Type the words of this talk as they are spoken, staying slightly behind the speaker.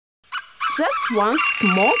Just one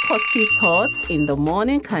small positive thought in the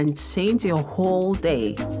morning can change your whole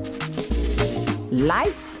day.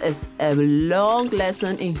 Life is a long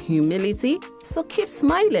lesson in humility, so keep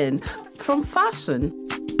smiling. From fashion,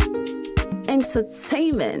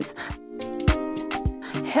 entertainment,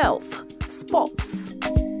 health, sports,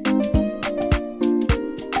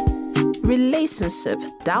 relationship,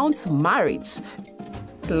 down to marriage,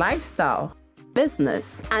 lifestyle,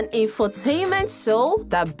 business, an infotainment show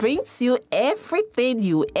that brings you everything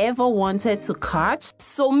you ever wanted to catch.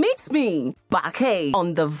 So meet me, Bake,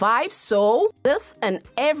 on the Vybez show this and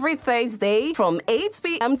every Thursday from 8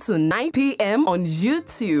 p.m. to 9 p.m. on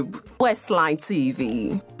YouTube, Westline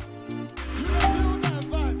TV.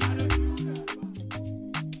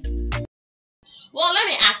 Well, let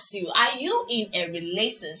me ask you, are you in a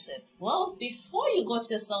relationship? Well, before you got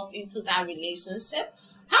yourself into that relationship,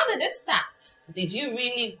 how did it start? Did you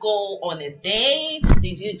really go on a date?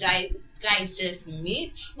 Did you guys just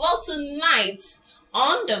meet? Well, tonight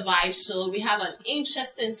on the Vybez show, we have an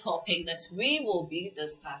interesting topic that we will be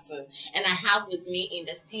discussing. And I have with me in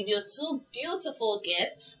the studio two beautiful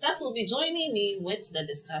guests that will be joining me with the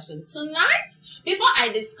discussion tonight. Before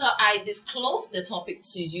I disclose the topic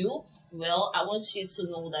to you, well, I want you to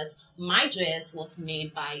know that my dress was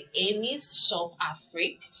made by Amy's Shop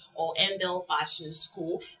Afrique or MBL Fashion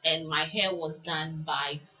School, and my hair was done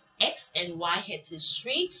by X and Y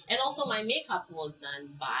Hetistry, and also my makeup was done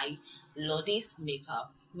by Lodi's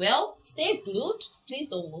Makeup. Well, stay glued. Please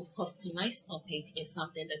don't move, because tonight's topic is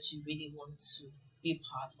something that you really want to be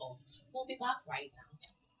part of. We'll be back right now.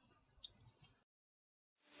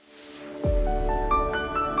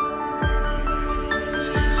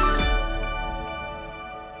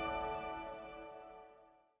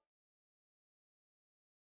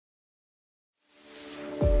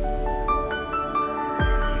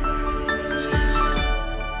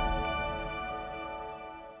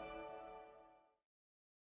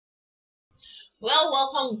 Well,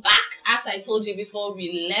 welcome back. As I told you before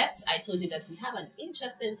we left, I told you that we have an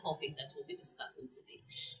interesting topic that we'll be discussing today.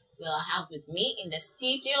 Well, I have with me in the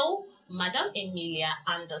studio Madam Emilia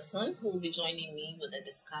Anderson, who will be joining me with the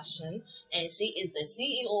discussion, and she is the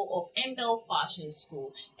CEO of MBL Fashion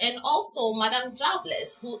School, and also Madam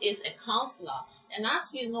Vybez, who is a counselor. And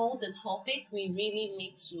as you know, the topic, we really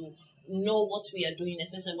need to know what we are doing,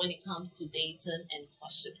 especially when it comes to dating and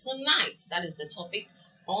courtship. Tonight, that is the topic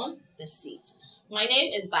on the seat. My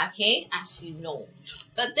name is Bake, as you know.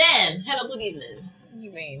 But then, hello, good evening. Good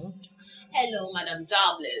evening. Hello, Madam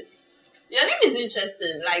Vybez. Your name is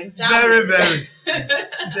interesting, like Vybez. Very,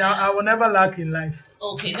 very. I will never lack in life.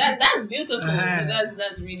 Okay, that's beautiful.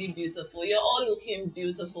 That's really beautiful. You're all looking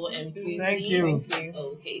beautiful and pretty. Thank you.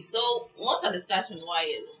 Okay, so most of the discussion,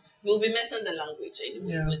 why we'll be messing the language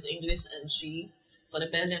anyway with English entry for the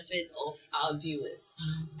benefit of our viewers.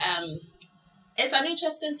 It's an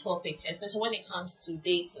interesting topic, especially when it comes to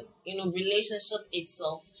dating. You know, relationship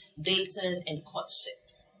itself, dating and courtship.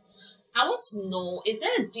 I want to know, is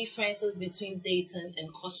there differences between dating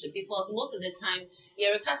and courtship? Because most of the time,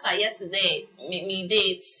 yesterday, me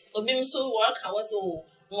date, so work, I was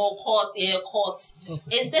more court.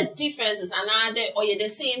 Is there differences or you're the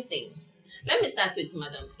same thing? Let me start with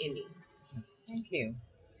Madam Amy. Thank you.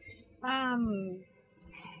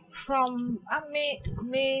 From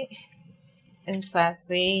me. And so I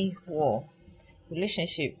say, well,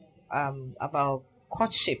 relationship, about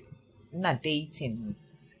courtship, not dating.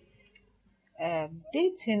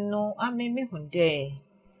 Dating, no, I mean, me one day.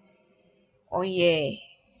 Oh, yeah.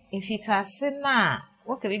 If it has seen now,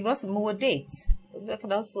 what can we both more dates? We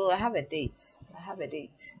can also have a date.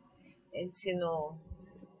 And, you know,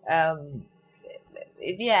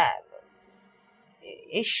 maybe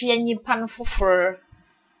a shiny pan for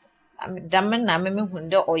damn, I mean, when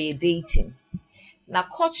they're all dating. Na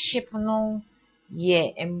courtship no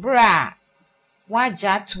ye embra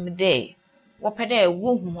waja to me day wapede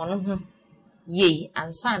wo hu ye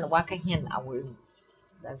ansan waka hen aweru.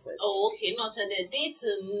 That's it. Oh, okay, not at the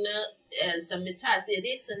dating submitas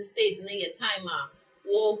dating stage na your timer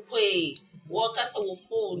wo pay work as a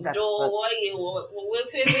phone do we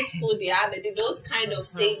favorite food those kind of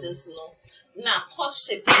stages no na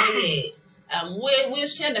courtship ye we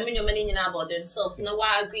share the many about themselves. Now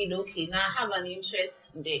I agreed, okay, now I have an interest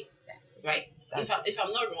there. Right? If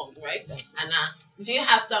I'm not wrong, right? And do you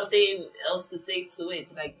have something else to say to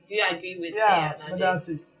it? Like, do you agree with but that's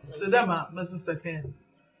it. So them my sister Ken.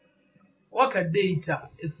 Work a date,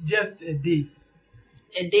 it's just a day.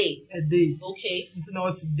 A day. Okay. It's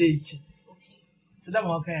not a date. Okay. So them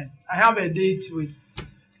okay. I have a date with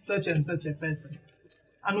such and such a person.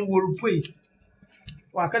 And we'll pay.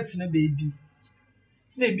 Wakati na baby.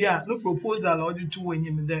 maybe no proposal or the two when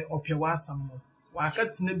you there or some more.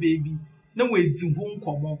 Wakats ne baby, no way to home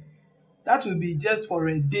come. That will be just for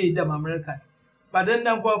a day, them American. But then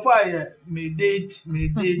go fire may date,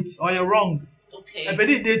 or you're wrong. Okay. A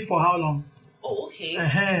petty date for how long? Oh,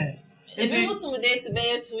 okay. If you go to date to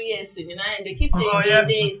be 2 years, and they keep saying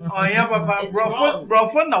date. Oh, yeah, Papa.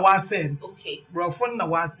 Brofon na was said. Okay. Brofon na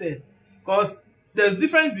was said. Because there's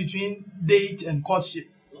difference between date and courtship.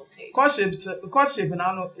 Okay. Courtship,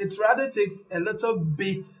 it rather takes a little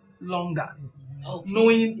bit longer. Okay.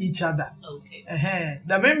 Knowing each other. Okay.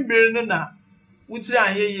 The member na wuti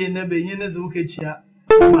ahye na be yin na zo kechia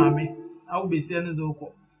mame. Awu be se na zo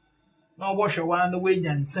ko. Na wo hwe wa na we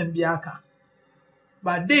nyansam bi aka.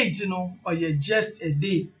 But date or you just a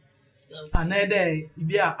day. Another day,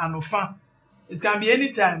 be anofa. It can be any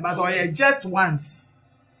time, but or you just once.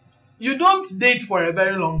 You don't date for a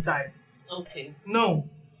very long time. Okay. No.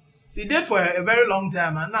 See, date for a very long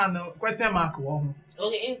time, and now no question mark.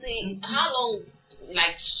 Okay, and how long,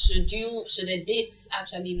 like, should a date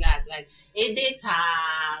actually last? Like, a date,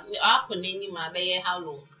 how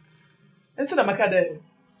long? Instead of my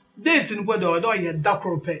date in what or you dark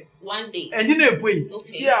pay. 1 day. And you know, okay.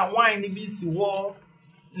 Yeah, wine, BC war,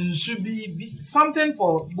 should be something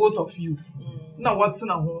for both of you. Now, what's in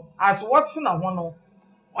a home? As what's in a one,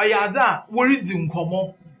 or ya that worried in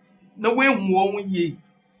common. No way, won't ye.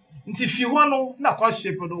 If you want to, not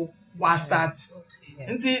courtship, was start.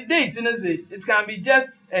 And see, dating it can be just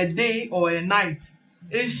a day or a night.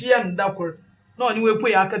 Asian ducker. No, anyway,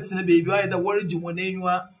 pay a cat in a baby, either worried you when you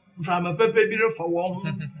are from a pepper beer for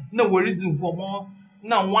one. No worries in common.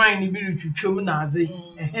 Now wine be to chuminazi.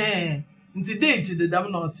 Nti date the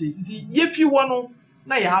damn naughty. Nti if you want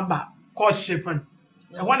na ya ba courtship. And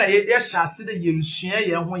when I shall see the you share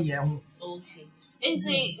your one. Okay.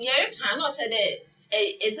 Nti you cannot say that.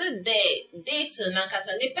 Is it the date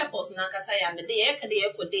nankasa ne purpose nankasa ya me dey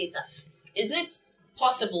data? Is it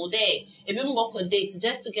possible there if you work with dates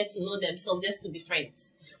just to get to know themselves, just to be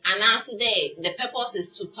friends? And as today, the purpose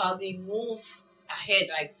is to probably move ahead,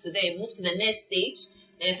 like today, move to the next stage,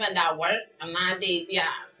 then find out work, and now they be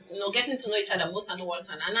getting to know each other most and work.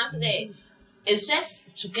 And as today, it's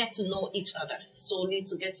just to get to know each other, solely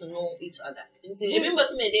to get to know each other. Remember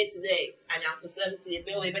to me day today, and I'm for 70,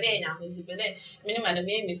 but I'm minimum the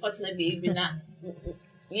me partner baby na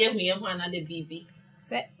we another baby.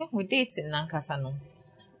 Say we dating nankasa.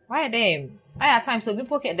 Why them? I at times so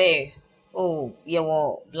people get there. Oh, you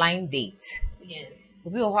were blind date. Yes.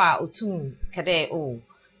 Obi oha otum kade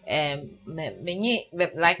menye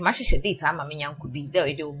like mashisha date ama menyan could be there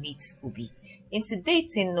they will meet obi. Into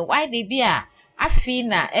dating why they be I feel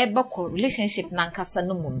na ebe relationship nankasa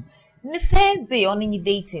no mu. The first day on any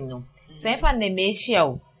dating no. Say if na me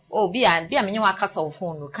share oh be menye wa kasa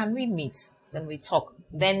phone can we meet then we talk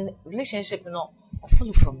then relationship no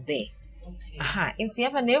follow from there. Okay. Aha, into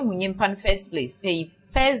ever na ehunye mpan first place.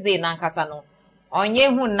 First day nankasa no onye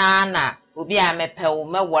hu na obi a mepe o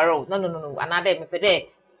mewaro no another mepe de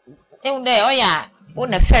ehun de oya wo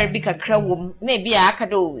na fair bi kakra wom na ebi a aka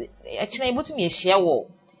do ekina ibotumi ehia wo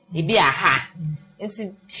ebi a ha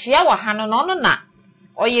nti hia wo ha no na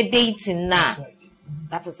oye dating na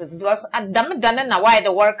that is it because adam dane na why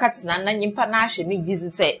the work at na nyimpa na ahwe ni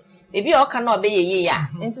gizi say ebi o ka na obeyeye ya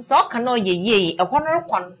nti so o ka na oyeye ehonoro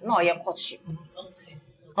kwan na oye courtship.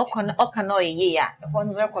 Okay, no, yeah, upon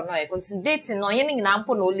the dating, no, any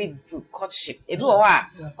example, no lead to courtship. If you are,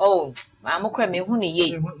 oh, I'm a creme, honey,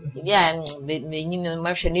 ye, yeah, you know,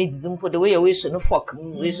 my needs them put away a wish no fork,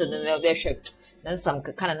 wish and their shirt. Then some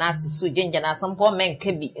kind of nasty so ginger, and some poor men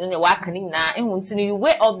can be in the walking now, and won't see you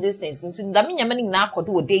wear all these things. Until the meaning now could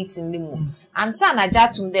do a date in the moon. And son, I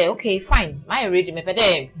jatum there, okay, fine, my reading me per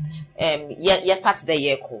day. Yeah, starts the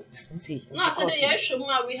year code. See, not today,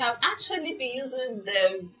 Shuma. We have actually been using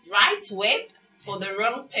the right word for the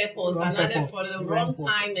wrong purpose, another for the wrong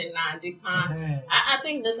time and I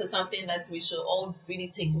think this is something that we should all really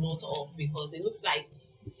take note of because it looks like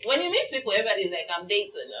when you meet people, everybody's like, I'm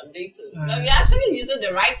dating. But we're actually using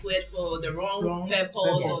the right word for the wrong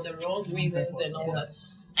purpose or the wrong reasons and all that.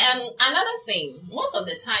 Another thing, most of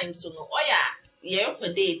the time, so no,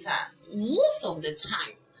 for data, most of the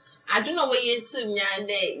time. I don't know what you're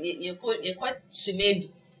you're quite timid.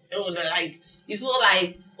 Like you feel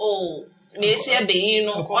like me share being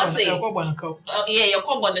or say yeah you're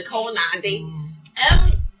called on the corner day.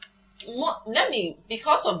 Let me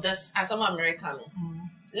because of this as I'm American.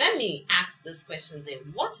 Let me ask this question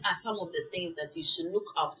then. What are some of the things that you should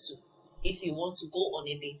look up to if you want to go on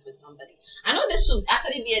a date with somebody. I know this should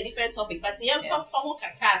actually be a different topic, but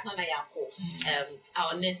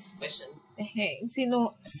our next question. You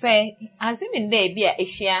know, say, as in there be a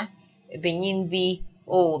Asia, Benin be,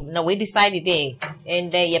 oh, no, we decided day,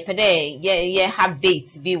 and ye have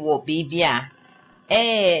dates be what be.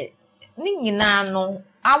 Nina no,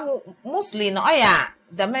 I mostly no,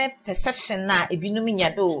 the mere perception na if you know me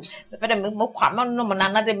do, but the more common no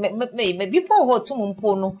another maybe poor to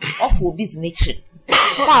mumpono or for business.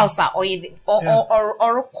 Whilst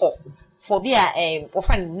or for their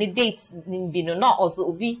friend need dates in Bino not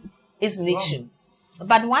also be is nation.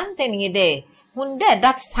 But one thing in there, when there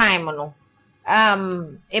that time no,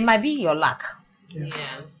 it might be your luck. Yeah.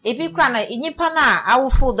 If you can in your pana, I will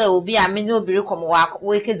feel there will be a minute be come work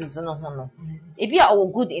workers is no. It be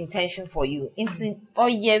a good intention for you. It's oh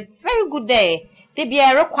yeah, very good day. They be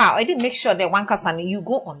a require. I did make sure that one person you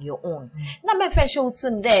go on your own. Now my friend showed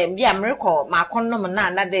them there. Be a miracle. My condom na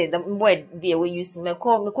that day the boy be we used to make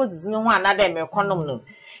call because it's no one another my condom no.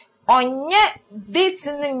 On yet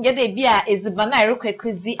dating get a beer is a banana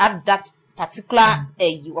requisite at that particular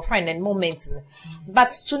your friend and moment.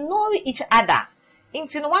 But to know each other.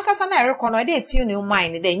 Into one person I reckon I did tune your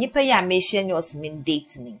mind. Then you pay your mission yours mean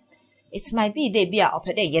dating. It might be they be a up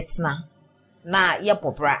there yet na ya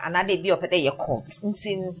popra and they be up there your court. If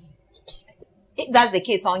that's the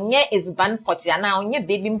case on ye is ban potty and now on your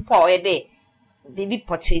baby poor a day. Baby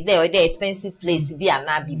potty there or there expensive place be a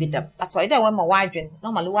na baby the but I don't want my wide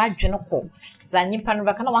normally wide journal call. Zanyipan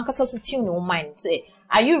Rakana one can tune your mind say,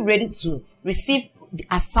 are you ready to receive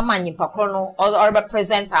as someone in Pakrono or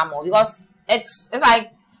represent Amo? Because it's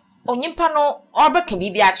like Onyipano or can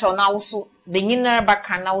be actual now so beginner back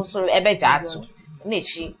can also ebejatu.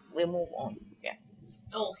 Nichi we move on. Yeah.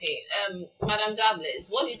 Okay. Madam Vybez,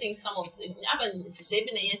 what do you think some of the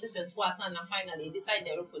shaping a yes to us and finally decide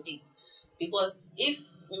they will date? Because if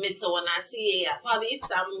I see probably if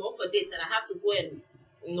I'm more for dates and I have to go and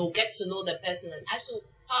get to know the person, I should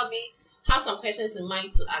probably have some questions in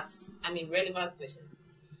mind to ask. I mean relevant questions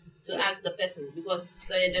to ask the person, because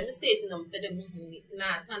the mistake I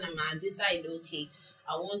decide okay,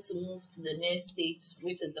 I want to move to the next stage,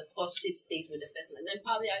 which is the courtship stage with the person, and then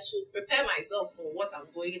probably I should prepare myself for what I'm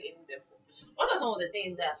going in there for. What are some of the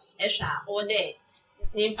things that Esha or there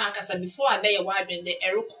in Pankasa before I bear your wife in the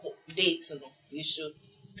Eroko dates you should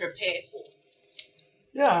prepare for?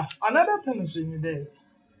 Yeah, another thing is in there.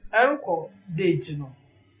 Eroko date,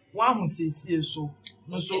 one who says so,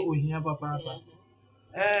 no so ohia papa.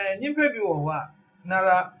 Nyimpa bi wo ho a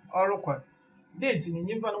nara orokwa date ni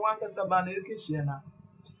nyimpa no wankasa ba na rekehia na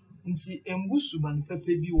nti embusu ban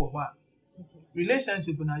pepe bi wo ho a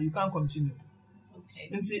relationship na you can continue. Okay.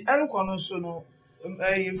 Nti erokwa no so no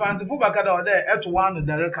infantifo baka da oda eto one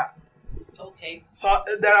dereka. Okay. So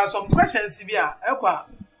there are some questions bi a ekwa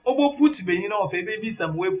obo put beyin of a baby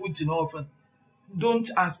some way put in often don't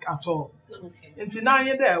ask at all. Okay. Nti na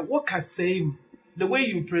ye there what can say the way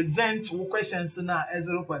you present questions na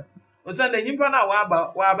ezero kwa osanda nyimpa na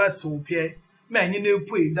wa so pie ma nyi na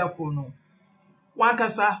epu da ko no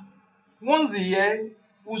wakasa wonzi ye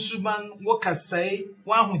usuban wakasai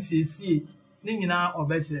wa husiesie ni nyina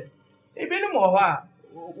obekire ebe ni mo wa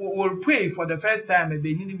will pray for the first time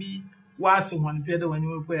ebe ni bi was one pie da wani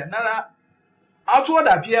will pray na outward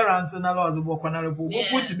appearance na lord bo kwana repo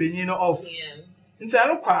put be ni no off nti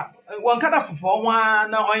alokwa won kada fofo ho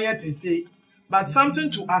na onye tete but something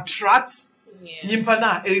to attract nyimpa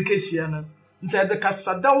na erikeshia no nti the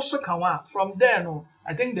kasada also kanwa from there no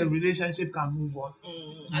I think the relationship can move on.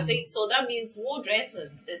 I think so. That means what dressing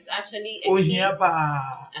is actually a key.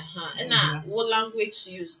 And now what language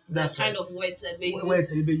use, the kind of words that they use with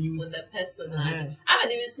the person. I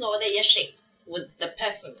don't even know what they shape with the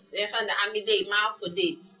person. They find that I'm day mouth for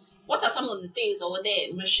dates. What are some of the things over there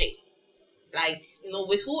shape? Like,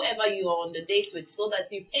 with whoever you are on the date with, so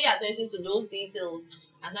that you pay attention to those details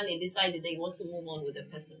as when they decide that they want to move on with the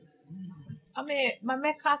person. I mean, my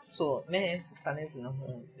to my sister is no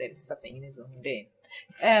home, the Mr. Penny is no day.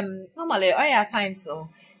 Normally, all times, no.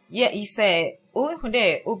 Yeah, he say, oh,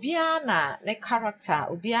 there, Obiana, ne character,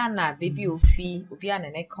 Obiana, baby, Ofi,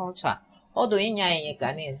 Obiana, ne culture, although in your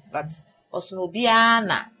Ghanaians, but also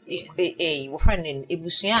Obiana, a friend in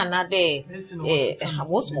Ebusiana, there,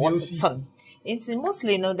 most more son. It's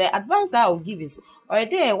mostly the advice that I will give is or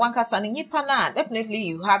there one person in Yipana, definitely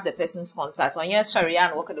you have the person's contact on your Sharia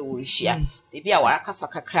and work at the Wurishia. Maybe our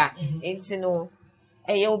Kasakakra. It's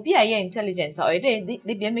you'll be a intelligent or they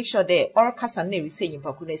be make sure they or cast and they say in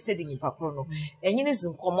Pakuna, studying in Pakuno. And you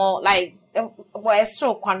know, come on, like, boy,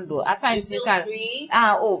 so quando. At times you can,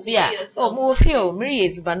 more feel,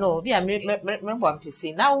 Mary's, but no, be a one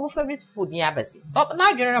PC. Now, favorite food near Bessie. But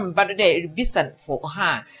now you're about the decent for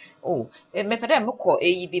her. Oh, me pedam ko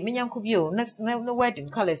be me yanko bio no wedding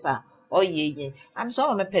colors are. Oh yeah. I'm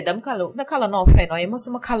so me pedam color the color no fair no you must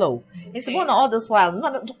color. It's one all this while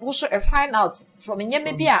not also find out from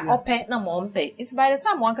maybe a open na mo mpe. It's by the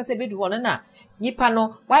time one can say be one na nipa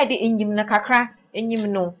no why the engine na kakra enyim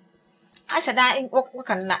no. Ashada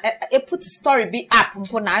can put story be up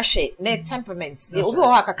mpo na ahwe na temperament. The obi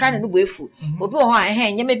ho kakra no buefu. Obi ho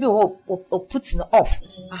eh nya maybe o putting off.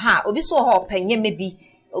 Aha, obi so ho penye maybe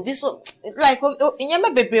obi so like nyama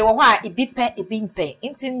bebre wo ha ibi mpe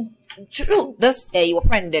intin true this your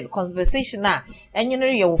friend then conversation na enye no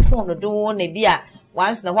your phone do na bi a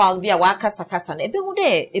once na while bi a wa kasa na ebe hu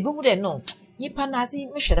de no nipa na asi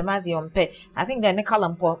mehwere mazi ompe I think the color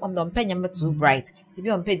mpo do mpe nyama too bright bi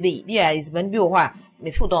ompe bi a is ban bi wo ha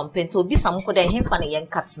me food ompe so bi sam ko de hemfa na yen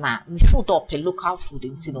cat na me food op local food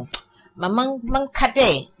intino man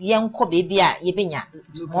kade yen ko bebi a ye benya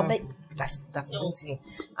mo be that's it.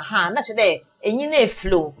 Aha, na chede enyi na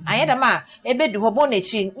flow. Ayeda ma ebe du hobo na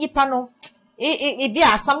chi nipa no e bi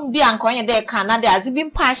asam bi ankonye de kan na de azibi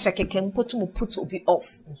mpa ahye keke mpotu mu put obi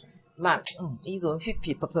off. Ma is on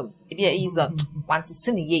 50 papa. E bi is on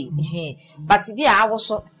 160 ye. But bi a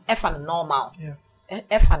awoso e fa normal. Yeah.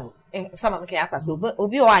 E fa no some make asa so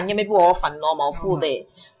obi o anye me bi o fa normal full there.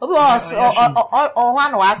 Obi o wa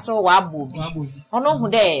no aso wa bobi. Ono hu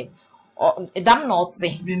de damn not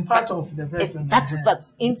say been part of the person. That's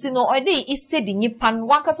that. Into no idea is steady nipan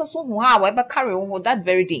one kasa so how ever carry on that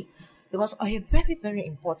very day. Because very, very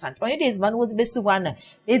important. Or it is man was best one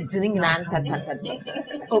it's drinking and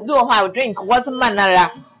or be how drink what's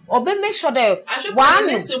manara. Or be make sure that one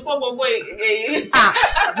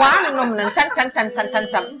nominal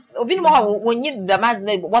tan. Obi more when you the man's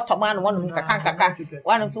name what a man one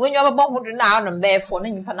one when you have a bomb 100 now and bear for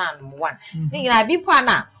name panan one. Think I be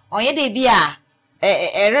pana. Or ye de be a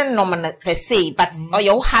nominal per se, but or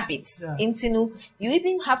your habits. Into you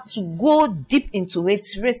even have to go deep into it,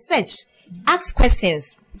 research, ask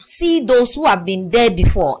questions, see those who have been there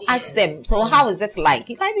before, ask them. So how is it like?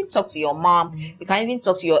 You can even talk to your mom, you can even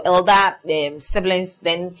talk to your elder siblings.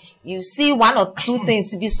 Then you see one or two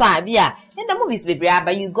things beside in the movies, baby.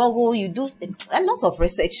 But you Google, you do a lot of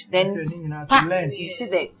research. Then you see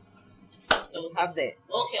that. Have the okay.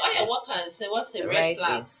 Oh yeah, what can say? What's the red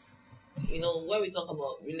flags? You know, when we talk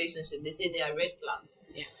about relationship, they say they are red flags.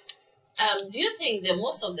 Yeah. Do you think that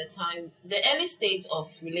most of the time, the early stage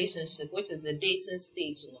of relationship, which is the dating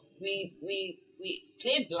stage, you know, we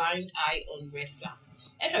play blind eye on red flags?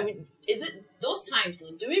 Is it those times?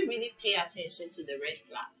 Do we really pay attention to the red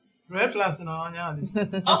flags? Red flags now, yeah.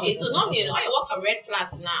 Okay, so normally, what are red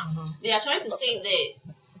flags now? They are trying to say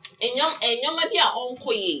that. And you may be our own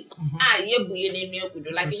koye. You be in your good.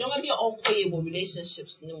 Like you may be your own koye with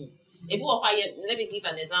relationships. No. Let me give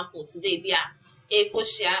an example. Today, be a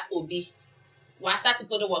share obi. We start to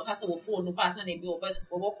put the work as a phone no pass and a bill versus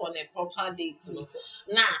work on a proper date.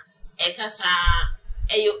 Now, a casa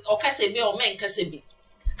a okase be or men kasebi.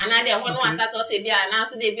 And I didn't want to start to say, and now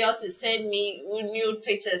they be also send me nude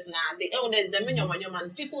pictures now. The minimum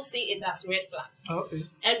people see it as red flags. Okay.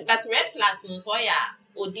 But red flags no so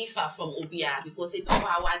or differ from obia because if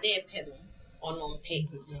our there pebble or non pay.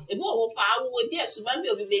 If what power will be a suban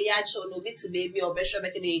will be a yacho no bit baby or better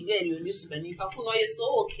back in the girl you use when you are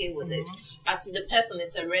so okay with it. But to the person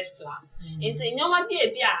it's a red flag. It's in your be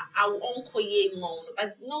a beer our uncle ye moan,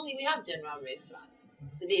 but normally we have general red flags.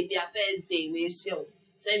 Today be a first day we show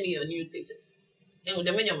send me your nude pictures. And with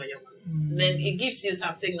the minimum then it gives you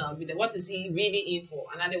some signal with what is he really in for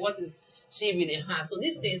and what is she really has. So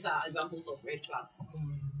these things are examples of red flags.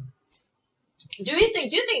 Do you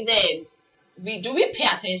think that we pay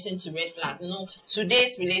attention to red flags? You know,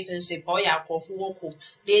 today's relationship or yeah, for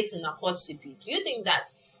dating a courtship. Do you think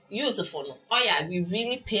that beautiful? No? Oh yeah, we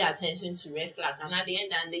really pay attention to red flags, and at the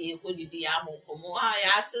end of the day, you hold the arm from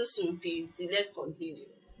yeah, so let's continue.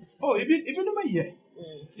 Oh, if you know me here,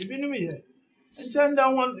 if you know me here, and then that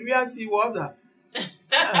one we are see water.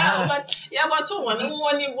 But yeah, but two one and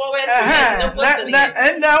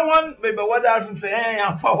that one, maybe what I say,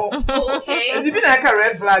 I'm for. Okay. And if you like a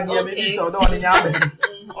red flag, you maybe so don't in your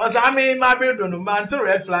or I mean, my build on the man to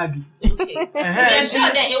red flag. Okay. I'm sure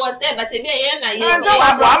that it was there, but if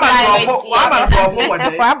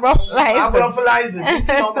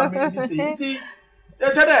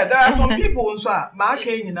you're there are some people who are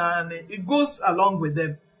marking and it goes along with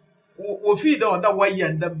them. we feed on that way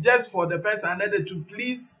and just for the person another to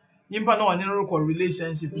please nimpa no one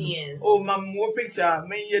relationship. Yes. Oh, mam, wo picture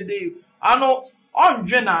me ye day. I know on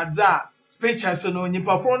dwena za pictures no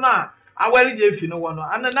nipa pro na awari je fi no wono.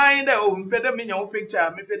 And na there oh mpede me your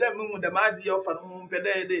picture, me pede me mu the mazi of no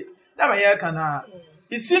mpede dey. That my here can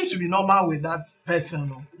it seems to be normal with that person.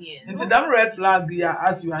 No? Yeah. It's a damn red flag here,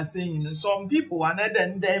 as you are saying. You know, some people are not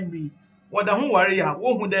then be what the worry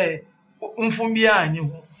who they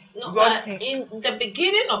No, because in the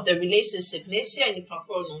beginning of the relationship, let's say in the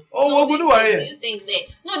what would worry? do you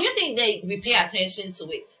think they we pay attention to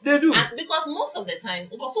it? They do. And because most of the time,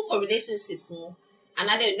 for relationships,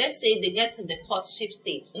 let's say they get to the courtship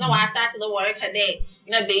stage. Now I started the work today,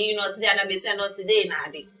 today, not today,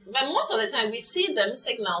 but most of the time we see them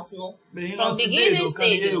signals, from beginning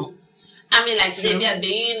stage, I mean, like they be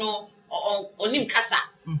on him kasa,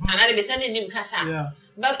 and I be sending him kasa.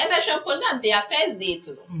 But ever upon that their first date,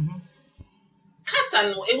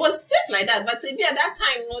 kasa, it was just like that. But maybe at that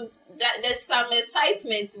time, that there's some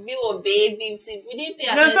excitement, we were baby, we didn't pay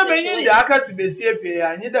attention to it.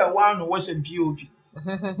 I need that one washing POP.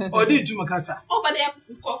 Or did you Makasa? Oh, but they are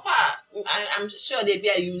kofa. I'm sure they be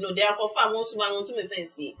they are kofa most one to me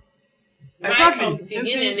fancy. Exactly.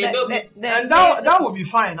 And that would be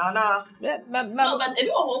fine. No, but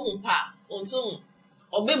everyone home pa onto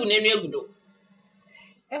or baby name good.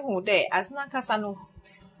 There as na kasa no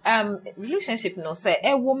relationship no say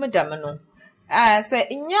woman dam no say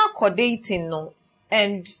inya dating no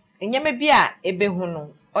and inya me bia ebehu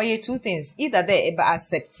no or ye two things either they ebe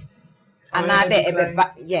accept another ebe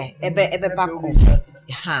back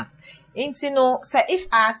off inti no say if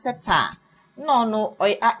I accept her no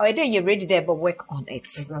or dey you ready there but work on it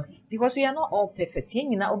because we are not all perfect yen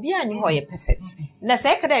nyina obi anyi ho ye perfect na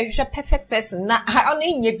say kada you perfect person na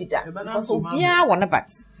only nye bida because obi a wona bat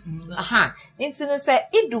inti no say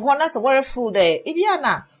idu ho na say worry full there ibia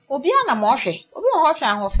na obi a na mo hwe obi ho hwe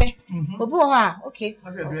ahofe obi ho okay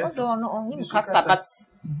odo no only kasa but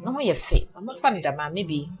no ye fe am fan da ma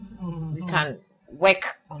maybe we can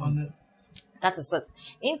work on that is it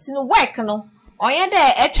inti no work no oye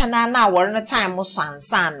there etwana na awore no time mo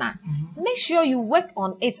sansa na make sure you work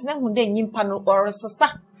on it na hu de nyimpa no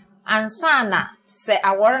oresesa ansa na se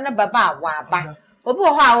awore no baba wa ba obi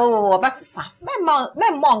ho a ba sesa me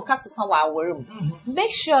mo nka sesa wa awore mu make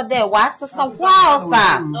sure there was sesa wow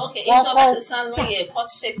sir okay it's about the son no ye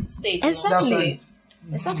courtship stage exactly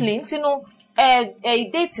you know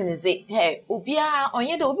dating is it obi a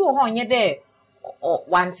onye de obi ho onye de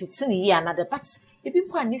want it ni ya na the but ebi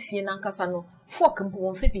po anifie na nkasa no fork mpo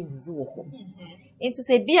won fa binzizi wo ho enti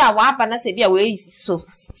se bia wa aba na se bia we so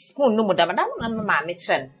spoon no mudam da na ma me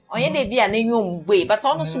chen onye de bia na nwom bue but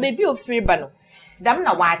ono so be bi ofiri ba no dam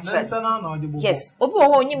na wa chen yes obi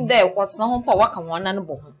wo onyim da ekwotsena ho pa waka won na no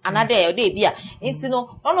bo ho anade o de bia enti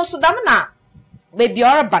no ono so dam na be bi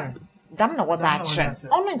orban dam na was a chen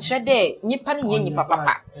ono nche de nyipa ne nyipa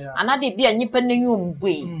papa anade bia nyipa na nwom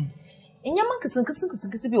bue Inyama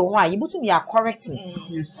kisi bi owa yibutu be correcting.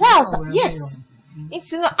 Well, yes.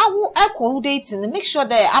 It's I dating. Make sure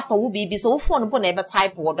that Apple will be so phone upon ever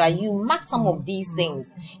type order. You mark some of these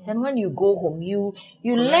things. Then when you go home, you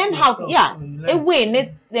learn how to away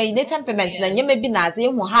the temperament. Then you may be nazi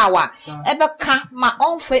hawa ever ka ma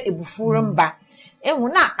onfe ebufurumba. And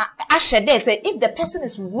when I share there say if the person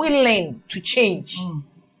is willing to change.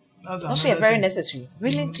 That's very necessary.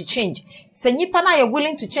 Willing to change. Say nipa na you're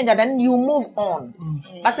willing to change, and then you move on.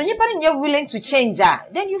 But say nipa you're willing to change,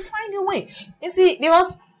 then you find a way. You see,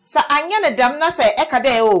 because sa anya na dam na say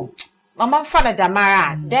ekade mama fa na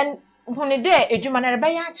damara. Then when there, edwuma na reba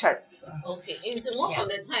ya char. Okay, into most of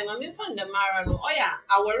the time, I mean, find the mara. No,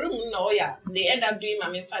 our room, no, they end up doing. I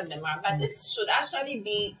mean, find the mara, but it should actually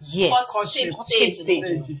be courtship stage.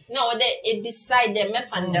 No, it decide them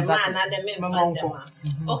find the man and the men find the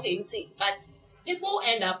man. Okay, see, but people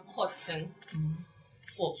end up courting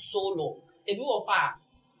for so long. If you are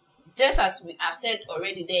just as we have said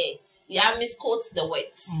already, there, misquote the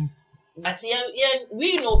words, but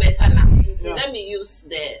we know better now. So let me use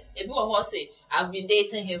if you are say. I've been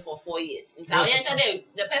dating him for 4 years. The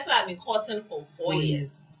person I've been courting for 4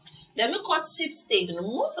 years. The courtship stage,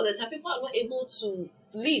 most of the time people are not able to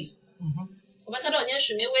leave. But I don't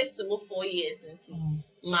know, waste to move 4 years and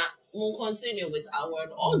we'll continue with our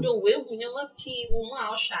although we will never pee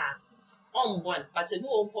on one, but if we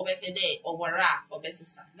won't go back a day or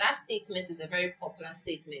that statement is a very popular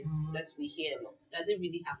statement that we hear a lot. Does it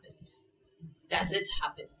really happen? Does it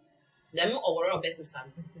happen? Them overall best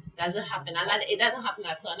doesn't happen. It doesn't happen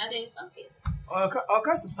at all. Another in some cases.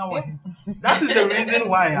 Or someone. That is the reason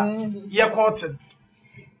why you're courting.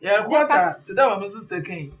 Yeah, quarter today my sister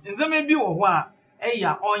came. And so maybe wa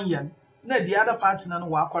ya onion, na the other partner no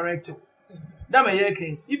wa correct. That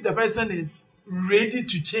may if the person is ready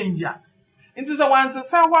to change ya. It is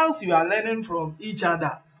once you are learning from each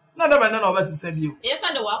other. Not that none of us is same you. If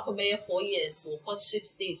I the work for 4 years, so courtship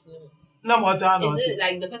stage, No more time. Is it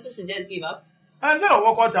like the person should just give up? I'm trying to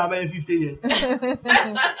work out about 50 years.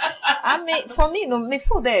 I mean, for me, no, me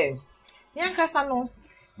feel there. Yeah, cause I know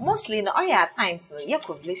mostly no, all times no, your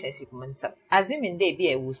relationship mental. Assuming they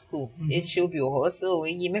be a school, it should be also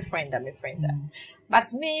you my friend,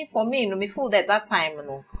 But me, for me, no, me feel that time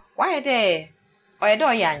no. Why there? Or do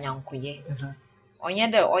ya nyankuye? On ye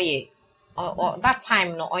there, or that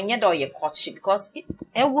time no, on ye do ye courtship because it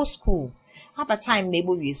was school. Half a time maybe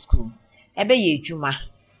we school. Ebe ye juma.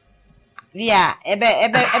 Yeah, ebe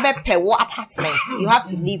pewo apartment. You have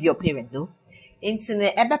to leave your parent though. Into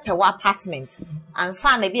the ebe pewo apartment. And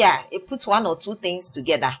son it put 1 or 2 things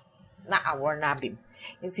together. Na awor na bim.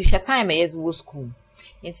 Into your time is school.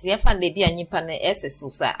 Into the fan they be a nipa na SS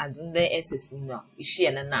and then the SS no. Ishi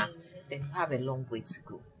and na. Then you have a long way to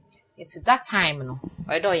go. It's that time no.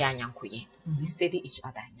 Odo ya nyankuye. We steady each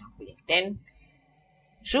other nyankuye. Then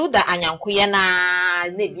show the anyankuye na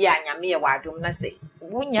ne bia anyame ye wadom na say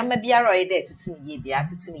wunyama biara e dey tutu ye bia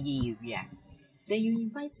tutu ye bia. Then you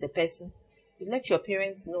invite the person, you let your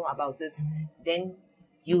parents know about it, then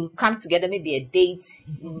you come together, maybe a date,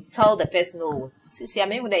 you tell the person, oh, see, I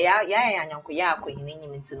mean,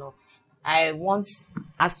 I want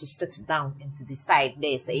us to sit down and to decide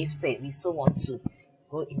there, say, if say we still want to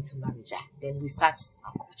go into marriage, then we start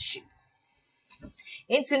our courtship.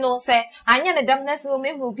 Ain't no say, I know the damnness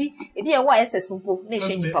will be a wise simple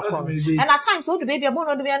nation. And at times, so the baby a bone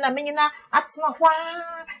or the man, I mean, that's not why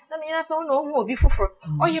I mean, that's all no more before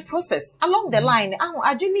or your process along the line.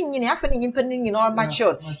 I do mean in African in or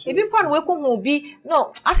matured. If you can't work will be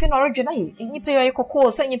no, I feel original. You pay your cocoa,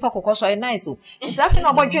 send your poco so nice. It's after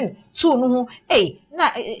no budget, 2 no, eh,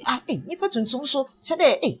 you put in so,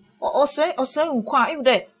 eh. Or say, inquire if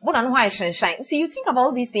the one and why shine. See, you think about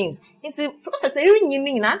all these things. It's a process.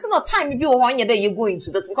 It's not time. If you 1 year, you go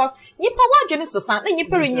into this because you power Genesis, then you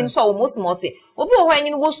pay in so most multi. Or be when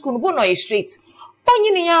you go school, go no straight.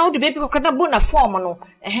 Pony out the baby could not bona form no.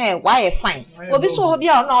 Why fine? Or be so be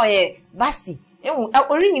out no basti. Or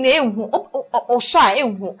ringing or shy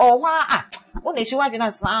or why. Only she wife in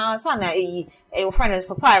a son, a friend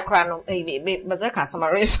of fire crown, a Mazaka, some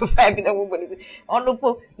arrange to 5 in a woman. On the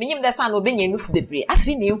pool, meaning the son will be in the debris. I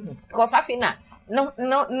feel you, because I feel not. No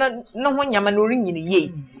one yaman ring in the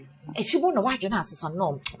ye. And she won't know why you're not so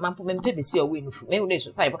no. Mampu and Pebby see a win for maybe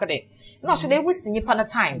 5 o'clock. No, so they wasting you upon a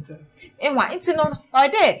time. And why it's no, or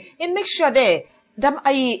there, and make sure there. Dam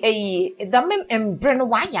mem and Brenna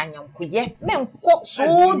Wayang, men quote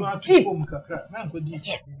so deep.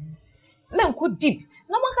 Yes. Men could deep.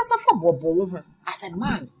 No one can suffer bobo as a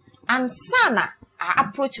man. And Sana, I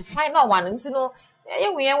approach to find out one, and you know,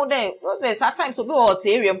 we are there. There's at times to be all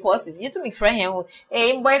Syrian posted. You to make friend,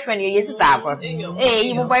 boyfriend, yes, is our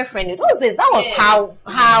even boyfriend. Those days, that was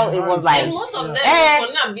how it was like. Most of them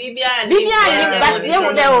will not be behind. But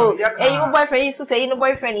you boyfriend used to say, in a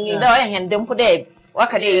boyfriend, you know, and don't put there. What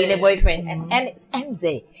can they in a boyfriend? And it's end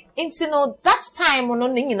there. And you know, that time when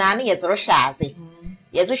only in any is Rushazi.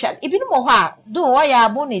 Yes, we shall. If you know what, do I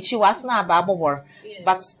have bonnet, she was not babble,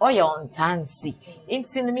 but oil on tansy. In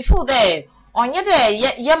me full there. On your day,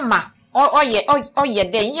 yamma, or ye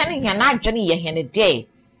day, yanning and not Johnny in a day.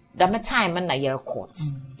 Damn a time and a year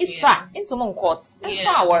courts. It's shot into Mon courts, and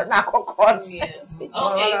flower, not courts.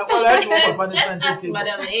 Okay, so just as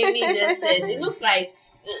Madam Amy just said, it looks like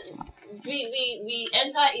we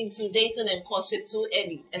enter into dating and courtship too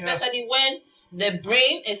early, especially when the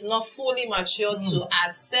brain is not fully mature to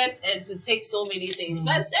accept and to take so many things.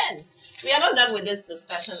 But then, we are not done with this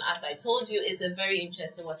discussion. As I told you, it's a very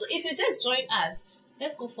interesting one. So if you just join us,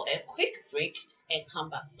 let's go for a quick break and come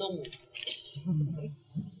back. Don't move.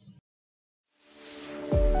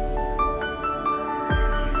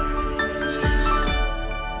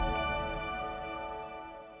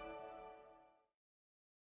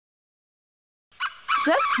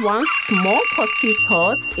 Just one small positive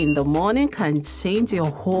thought in the morning can change your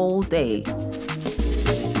whole day.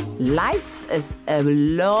 Life is a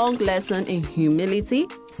long lesson in humility,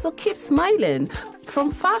 so keep smiling. From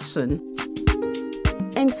fashion,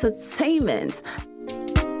 entertainment,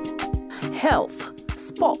 health,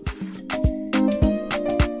 sports,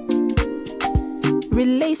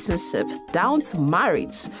 relationship, down to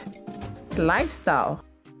marriage, lifestyle,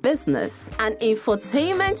 business, and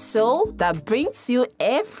infotainment show that brings you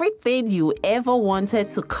everything you ever wanted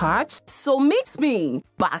to catch. So meet me,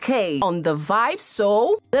 Bake, on the Vybez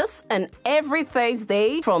Show this and every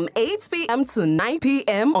Thursday from 8 p.m. to 9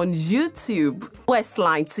 p.m. on YouTube,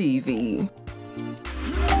 Westline TV.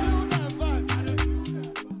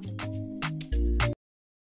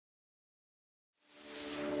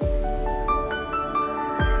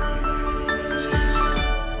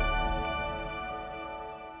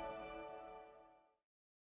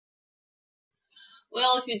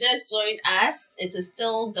 Well, if you just joined us, it is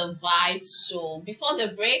still the Vybez Show. Before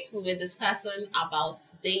the break, we were discussing about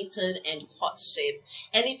dating and courtship.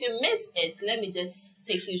 And if you missed it, let me just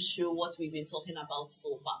take you through what we've been talking about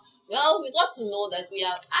so far. Well, we got to know that we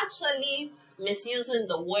are actually misusing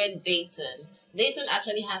the word dating. Dating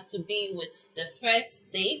actually has to be with the first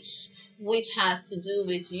stage, which has to do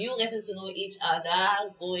with you getting to know each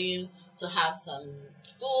other, going to have some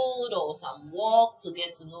food or some walk to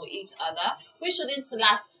get to know each other, which shouldn't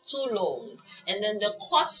last too long. And then the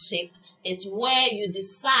courtship is where you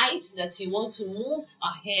decide that you want to move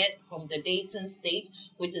ahead from the dating stage,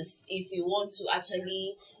 which is if you want to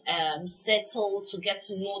actually settle to get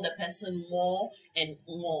to know the person more and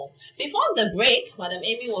more. Before the break, Madam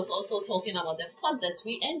Amy was also talking about the fact that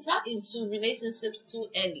we enter into relationships too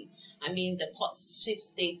early. I mean, the courtship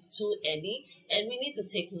stage too early, and we need to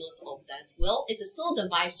take note of that. Well, it is still the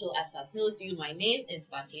Vybez Show, as I told you. My name is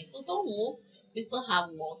Bake, so don't move. We still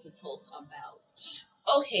have more to talk about.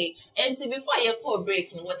 Okay, and before I call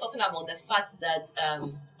break, we're talking about the fact that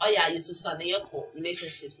you should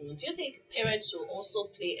relationships. Do you think parents should also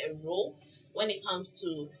play a role when it comes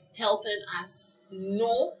to helping us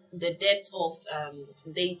know the depth of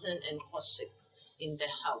dating and courtship in the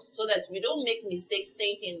house, so that we don't make mistakes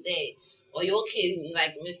thinking there, or you okay,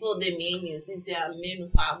 like me feel the main is this year men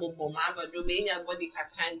fabo boma but do me body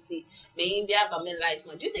kakanti me be about my life.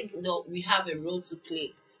 Do you think though we have a role to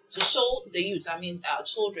play to show the youth, I mean our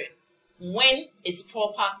children, when it's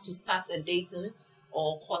proper to start a dating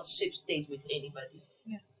or courtship stage with anybody?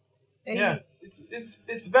 Yeah,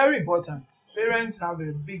 it's very important. Parents have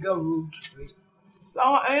a bigger role to play. So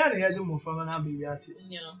I had heard more from an baby.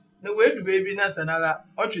 Yeah. The way the baby na sanala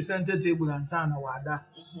or center table and sana wada.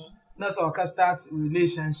 Na so ka start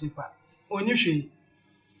relationship a. Onye hwe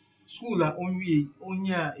school a onwie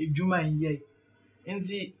onya edwuma nye.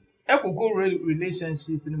 Nti ekoko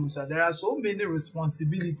relationship ni musa, there are so many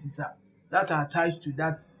responsibilities that are attached to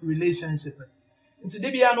that relationship. Nti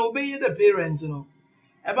dey bia na obey the parents no.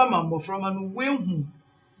 Eba mambo from an wenhu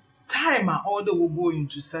time all they will go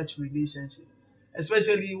into such relationship,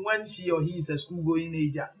 especially when she or he is a school going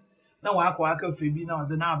age. Now waka febi na was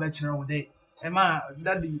na bachelor with day. Emma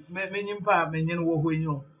daddy menyim pa menyen wo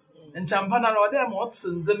hwenyo. Ntampa na no dem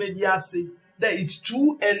otsenze mediase that it's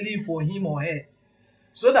too early for him or her.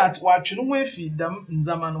 So that watchunu we feed them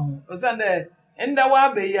nzama no ho. Osande enda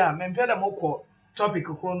wa be ya mempɛ dem okɔ topic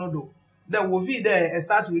krono do. That will be there a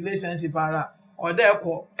start relationship ara or there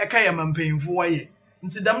ko ekaya mampemfo waye.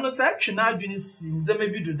 Nti dam no sa twe na adwene si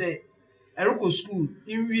nzama bi do there. Eriko school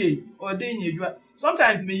in wie or dey nyedwa.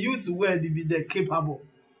 Sometimes we use the word be the capable.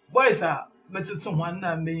 Boys are better to one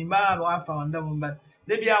and me ba found them, but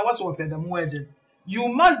maybe I was working them wedding. You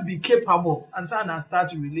must be capable and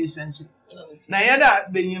start a relationship. Na yada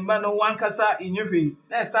be yimba no one kasa in your way.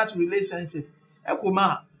 Let's start a relationship.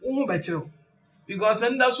 Ekuma umu bechero. Because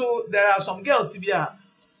and also there are some girls sibia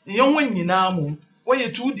young when you now when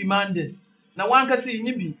you're too demanding. Na one kasa in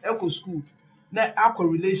yibi echo school. Na aqua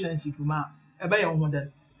relationship ma ebe your model.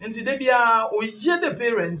 Nti de bia oye the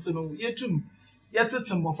parents no yetum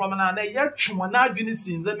yetetem from na yetwe na adwene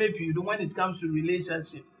sin za mepi do when it comes to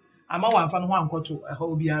relationship. Ama wan fa no ho ankoto e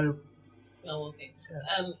ho biara. Oh, okay.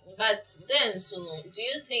 Yeah. But then, so do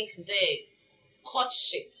you think the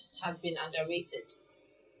courtship has been underrated?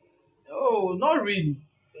 Oh, not really.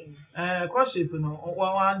 Courtship,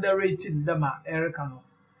 underrated them Erica no.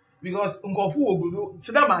 Because Unkofu Ogudu,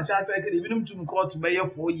 Sidama Chasa, even to court by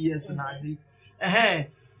 4 years and I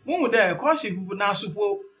there, courtship would not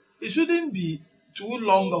suppose it shouldn't be too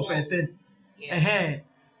long of a thing. Yeah.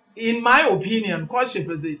 In my opinion, courtship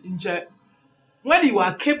is in check. When you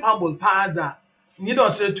are capable, partner, you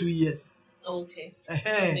don't 2 years. Okay.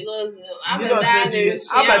 Because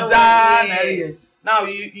now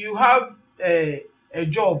you have a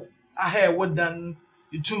job ahead what done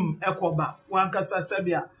you tum ekoba one kasa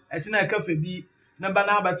sabia etina cafe bi na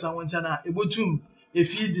bana bata won chana ebotum e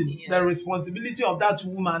feeding the responsibility of that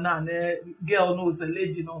woman and girl knows a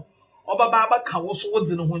lady no obaba abaka wo so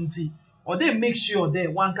wodzi no honti or they make sure there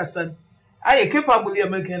one kasa I capable of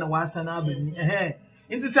making a wasana abani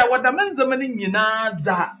Nti say what the men zamani nyina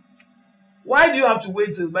dza. Why do you have to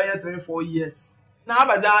wait till by 3-4 years? Na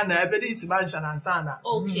abada na ebe di sibansha na ansana.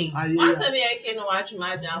 Okay. Once American watch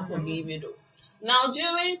my down for baby do. Now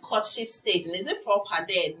during courtship stage, is it proper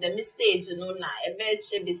there? The stage, you know, na ebe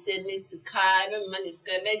che be say ni sika, ebe money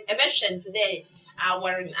sika, ebe shent there.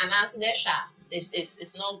 Wearing and answer there,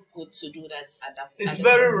 it's not good to do that at that. It's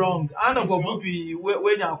very wrong. I know for people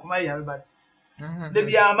when you come here, everybody. They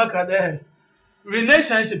be a make there.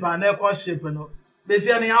 Relationship and courtship, you know. They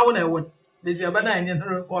say any how na won. They say about any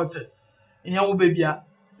court. In your baby,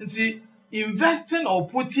 see investing or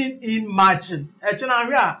putting in matching.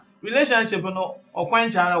 Relationship, you know, or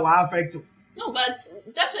quite will affect you. No, but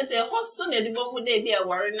definitely, how soon the book they be a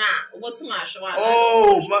worry now? What's much?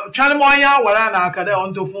 Oh, but Chanamoya, what I can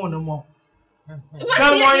on to phone no more.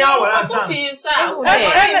 Chanamoya, what I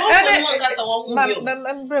say.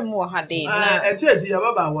 Remember more had it. A church, you have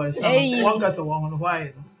about one cast of one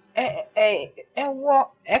why.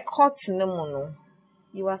 A court no mono.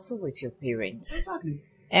 You are still with your parents. Exactly.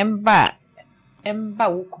 Emba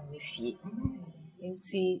will come with you.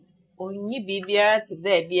 Inti, only be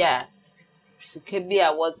today, be a.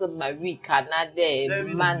 Sikebia wasn't my week, another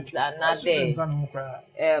month, another.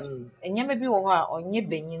 And you may be on your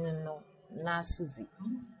benin no, na Susie.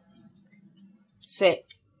 Say,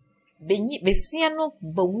 Bessiano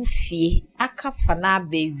Bawufi, Aka Fana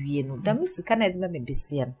baby, no, the Miss Canet may be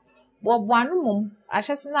Bessian. Bob one I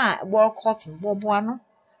shall not war cotton, Bob one,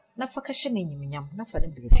 not for cashing in you, not for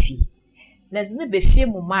the fee. There's no be fear,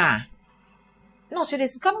 mamma. No, so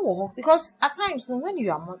this can work because at times when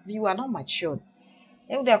you are not matured,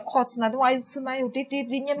 and they're caught now. Why you did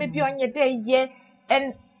maybe on your day, yeah,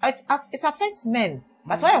 and it affects men.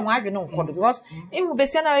 That's why I'm having no code because it will be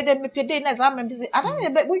sent away. Then maybe day as I'm busy. I don't know,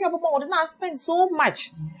 but we have more than I spend so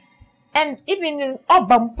much, and even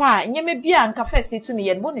bumper, and you may be an cafe to me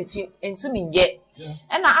and bonnet and to me yet,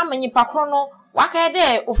 and I'm in your patrono. What are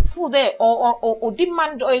there or food there or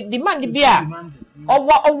demand the beer? Or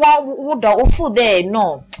what food there?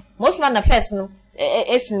 No, most manifest no.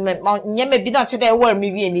 It's may be not today where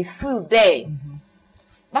maybe any food there.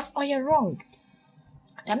 But are you wrong?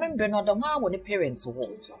 I remember not the one when the parents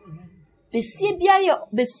walked. Besibia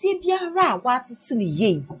ra what it's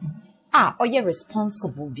ye. Ah, or you're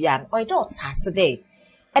responsible beyond or don't today.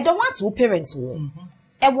 I don't want to parents walk.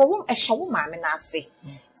 And won't a show mamma and I say,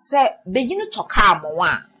 begin to calm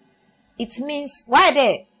one. It means why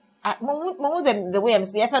there. More than the way I'm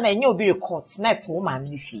saying, I know be records, next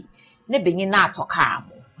woman, if you never begin not to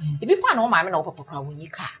calm. If you find all my men over Papa when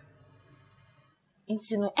you car.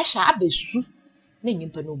 Instead, I shall be true, then you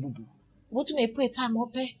pay no boo. What may pay time or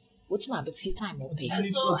pay? What might be few time or pay?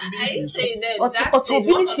 So I say that what's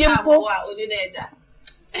really simple.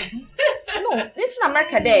 No, it's in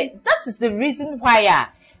America there. That is the reason why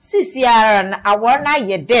CCR and our na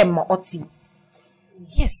ye dem or tea.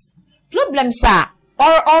 Yes, problems are.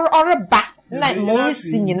 Or a back, like Morris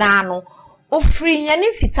Sinano, or free and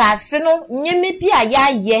if it's a sino, ye may be a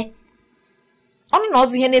ye. Only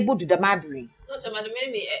knows he able to the library. Not a madam,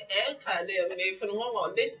 maybe a from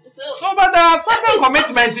one this. No, but there are certain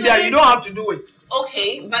commitments there, you don't have to do it.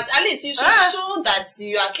 Okay, but at least you should show that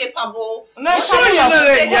you are capable.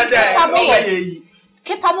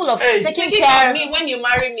 Capable of taking care of me when you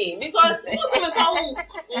marry me. Because not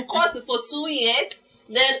if court for 2 years.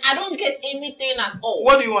 Then I don't get anything at all.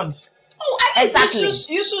 What do you want? Oh, exactly.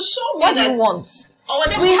 You should show me what do you want.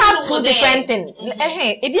 We have two different things.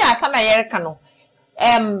 If you are some American,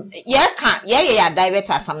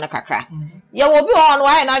 director some nakakra. You will be on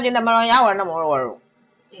why now in the Maroya no more.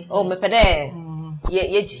 Oh, me pede.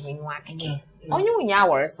 Ye jing wakeke. Oh, you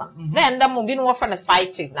hours. Then the movie no from the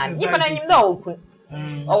side chick. Now, you know.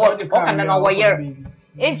 Or what can know year.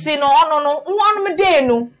 It's in no, one day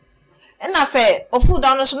no. And I say, oh, food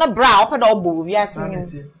down is not brow, but all boo, yes.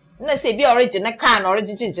 And I say, be original can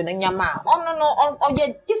origin in your mouth. Oh, no, or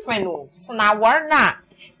yet different. So now, we're not.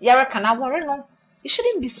 Yara can I worry no. It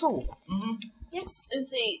shouldn't be so. Yes. And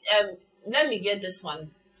see, let me get this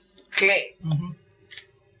one clear.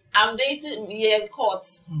 I'm dating court.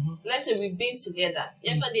 Let's say we've been together.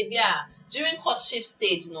 During courtship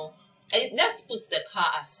stage, no. Let's put the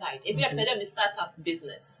car aside. If you are a startup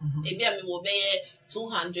business, if you will be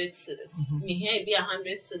 200 cities, me here be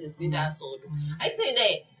 100 cities, be that so. I say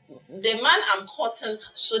that the man I'm courting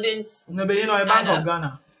shouldn't. No, but you know, a Bank of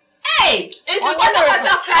Ghana. Hey, it's a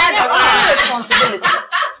responsibility.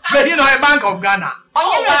 But you know, a Bank of Ghana.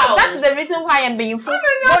 Oh, wow. That's the reason why I'm being full.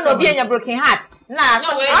 No, be in your broken heart. Nah,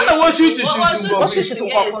 so I don't want you to shoot. What should you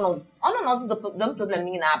go for? No, oh no, no, the problem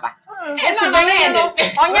in Abba. It's a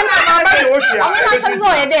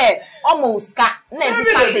there. Almost got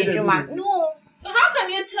no. So how can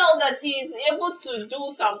you tell that he's able to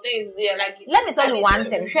do some things there? Like, let me tell you one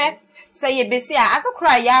thing, Chef. Say you be see, as a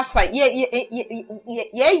cry, yeah,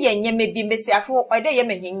 maybe be see for or they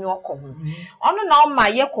may in your common. On now, my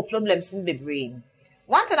eco problems in the brain.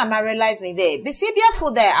 One thing I'm realizing there, be see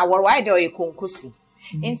for there, our wide or a concussy.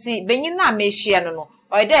 In see, Benina may share no,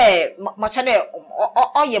 or there, much of there,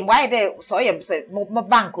 or you why there, so I am say, more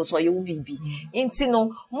bankers or you will be. In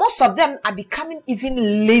no, most of them are becoming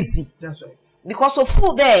even lazy. That's right. Because of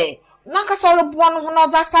food there. Naka soro buonu ho na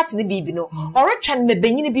oza start ni bibi no ore twan me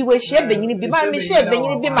benyini bi we share benyini bi ma me share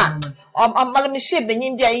benyini bi ma mala me share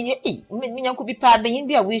benyini bi aye me nyanko bi pa benyini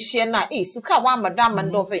bi a we share na sika wa madam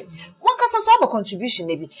ndo fe one kasa so contribution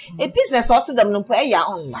e bi a business o se dem no po e ya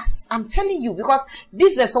on last. I'm telling you, because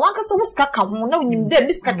business one kasa wo sika ka ho na unim dem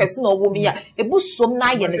bi sika kase na owo mi ya e bu som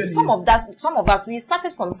na ye ne some of us we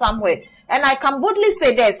started from somewhere, and I can boldly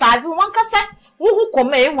say there says one kasa wo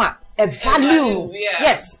come e a value.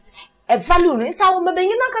 Yes, a value. It's our maybe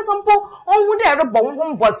you know some on would there a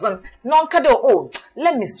wasn't non cado. Oh,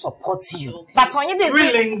 let me support you. Okay. But when you did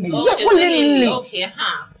willingly. Okay,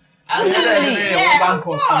 huh?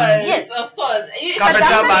 Yes, of course.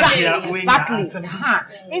 Exactly.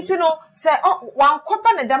 It's no say oh one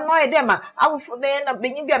coupon and damn no them. I will for then a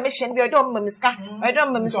being be a mission be a dom miska. I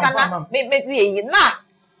don't miska me na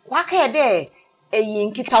waka there.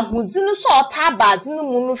 Kita huzinu so taba zinu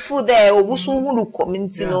munu food there obusu hunu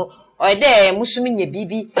community no or there musumi nye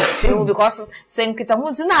bibi because say kita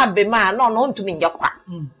huzinu abema no ntumi nyakwa.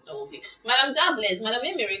 Okay, Madam Jables, Madam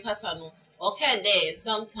Emery Kasano. Okay, there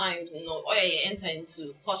sometimes or you enter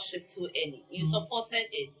into courtship too early. You supported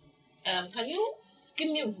it. Can you give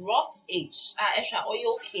me rough age? Esha, are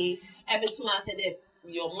you okay? Every two months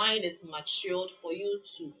your mind is matured for you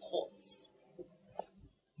to court.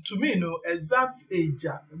 To me, no exact age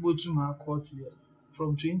go to my court here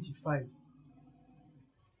from 25.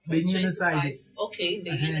 Benin side. Okay,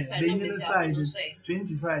 Benin side.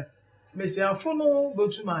 25. Me say afono go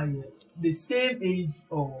to my the same age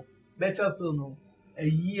or better still no a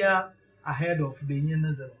year ahead of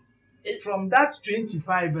Benin side. From that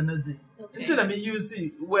 25 energy. Until I mean you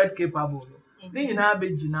see word capable. Then you na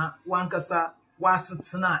be jina wankasa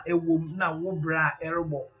wasitna ewo na wo bra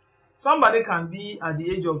erebo. Somebody can be at the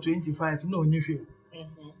age of 25, no new feel.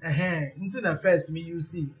 Into the first me you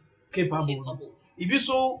see capable. If you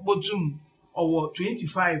saw bottom or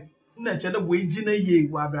 25, na chada wage na ye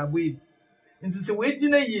wa bra we. Into say wage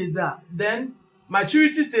na ye then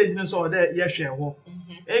maturity stage no so there ye share wo.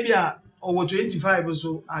 Ebia over 25 or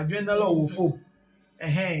so adrenal or fo.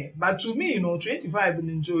 But to me, 25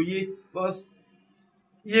 enjoy ye because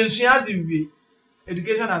ye we.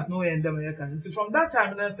 Education has no end. So from that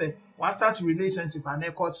time, I say, once start relationship and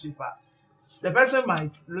a courtship, the person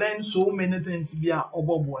might learn so many things via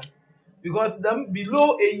boy, because them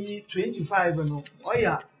below age 25, oh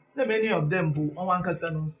yeah, the many of them who on one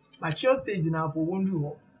person mature stage now for one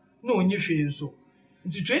do no new feel so.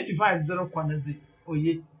 Into 25 zero quantity. Oh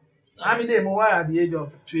yeah, I mean they more at the age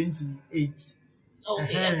of 28.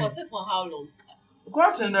 Okay, but for how long?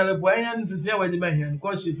 Quite another boy and to tell what the man here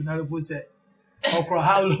courtship another person. Or for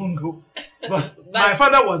how long ago? But my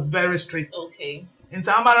father was very strict. Okay. In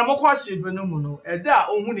Samara Mokwaship no Eda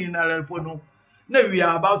Omuni Narapono. No, we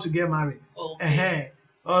are about to get married. Okay.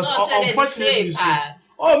 Unfortunately,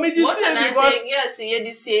 oh, me you say because yes,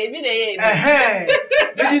 you say me me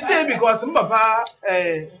you say because papa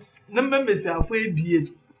number me say afwe bie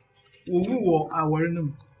owu wo aware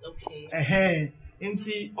okay.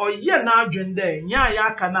 Nti oye na adwen dey nya ya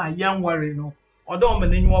aka na yan ware no odo me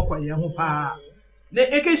nenyu okwa ye ho pa na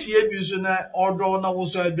ekehie bi so na odo na wo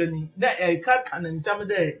so adwani na ka kan ntam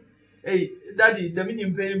dey daddy the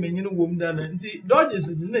minim pay menyin wom da na nti dodges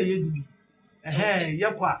na ye dibi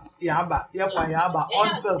yakwa yaba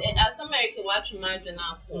until as American watch imagine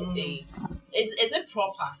now for is it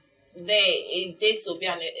proper they dates will be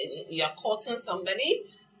on you are courting somebody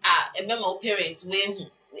my parents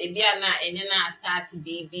when na start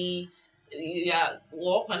baby you are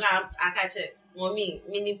walk on up I catch it mommy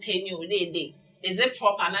mini penny day is it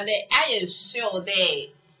proper now I am sure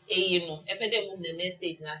they if they move the next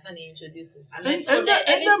stage now son introducing and then for the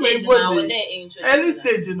any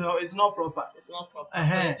stage it's not proper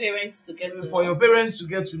for your parents to get to know your parents to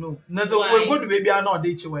get to know na so we go to baby are not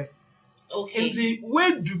dey chiwe okay see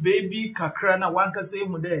where do baby kakra na one can say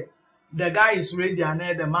mu there the guy is ready and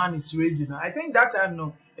the man is ready. I think that time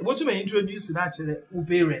no, what you may introduce naturally who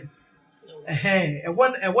parents.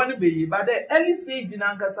 One baby, but the early stage in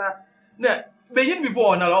Ankasa, no, baby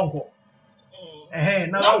before on a long call.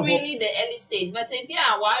 Not really the early stage, but if you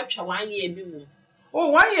are 1 year, oh,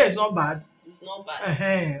 1 year is not bad. it's not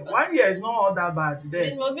bad. 1 year is not all that bad.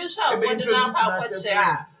 Then, wait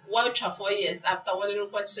for 4 years after one little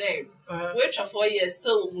share. Wait for 4 years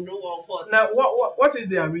still would do work. now, what is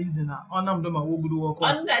their reason? On them, who would work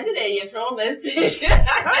on? I did a year from Just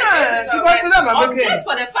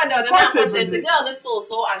for the fact that the girl the feel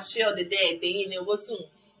so assured the day being able to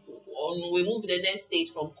we move the next stage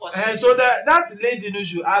from courtship. So that lady you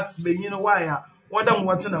should ask me, you know why? What I'm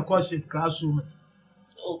watching a courtship classroom.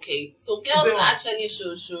 Okay, so girls actually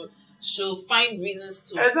should find reasons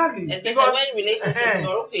to exactly, especially when relationship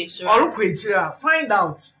or find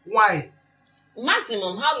out why.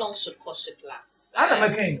 Maximum, how long should courtship last? I don't know.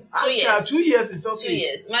 2 years. 2 years is okay. 2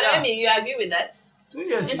 years. Madam, you agree with that? 2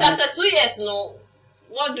 years. It's after 2 years, no.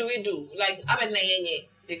 What do we do? Like,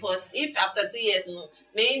 because if after 2 years, no,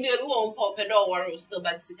 maybe you won't pop a door or still,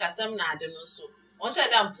 but it's because I'm not doing so. Once I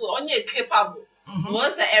don't put on your capable,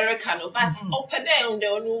 most Erica, no, but open there on the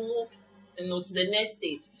move, to the next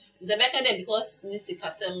stage. It's a better there because Mr.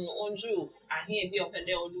 Kasem on Drew, and he be open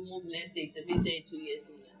there on the move next stage, a bit 2 years.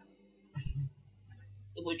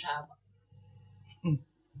 It would travel. On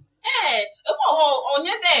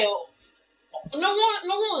your day, no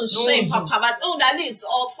one shame, Papa, but that is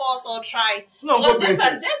all force or try. No, just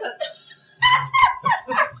a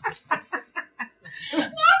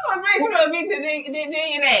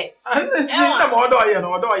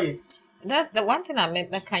That the one thing I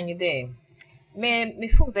make can you there. Me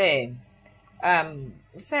feel there.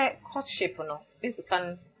 Say courtship no.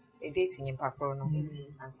 Basically, a dating in Papro no.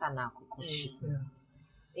 And sana courtship.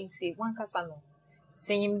 See one kasano.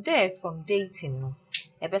 Say him there from dating no.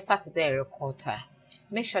 Ebe start there recorder.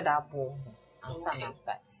 Make sure that ball and sana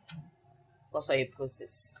starts. Because of a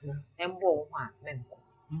process. And ball one memko.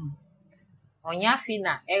 On your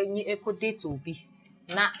fina, any echo date will be.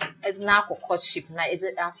 Na is now courtship. Na is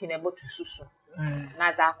it after able to susu.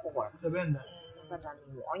 Na za cover.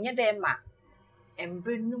 On your day ma. And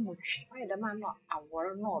bring no much. Why the man not a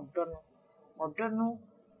war no dono.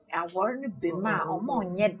 A warning be ma or more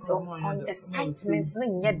yet on excitements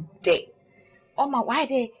yet day. Oh my why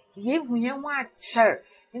day ye when you want sir.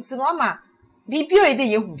 Into mama be beauty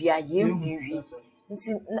you be a ye.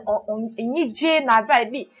 On ye jay na za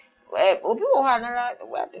be. Obi wo ha na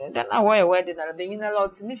then I why wedding na be yin a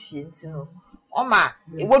lot ni fie ntino. O ma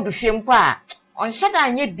e wo du fie mpo a on shada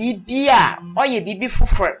anye bibi a o ye bibi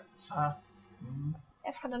fufor.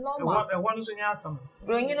 For the normal. One so nya asam.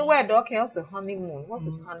 Bro yin word okay also honeymoon. What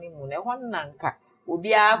is honeymoon? E hon na nka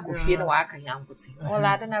obi a go fie na wa aka yankuti.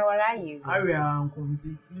 Ola de na wara yi. Awe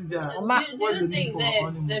ankunti. Do you think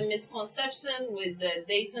the misconception with the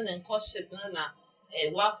dating and courtship na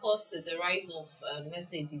what caused the rise of,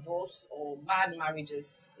 let's say, divorce or bad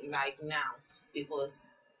marriages like now? Because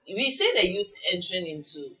we see the youth entering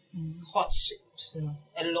into courtship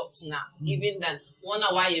a lot now, even than wonder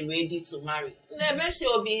why you're ready to marry. The best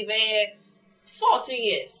will be there 14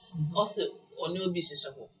 years also or no business.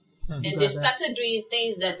 And they've started doing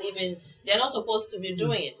things that even they're not supposed to be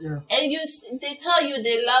doing. And they tell you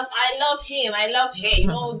I love him, I love her. You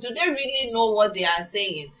know, do they really know what they are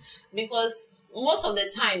saying? Because most of the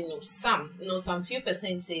time, some few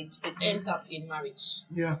percentage, it ends up in marriage.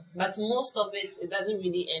 Yeah. But most of it doesn't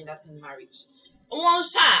really end up in marriage. One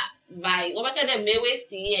shot by over the may waste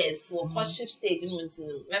years or courtship stage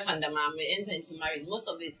enter into marriage. Most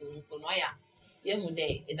of it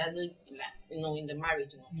it doesn't last, in the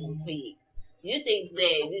marriage. Do you think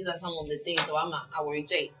these are some of the things the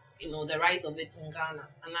rise of it in Ghana?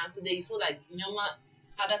 And also you feel like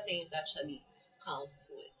other things actually counts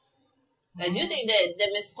to it. Do you think that the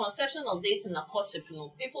misconception of dating and courtship,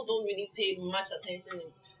 people don't really pay much attention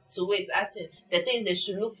to it, as in the things they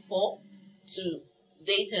should look for to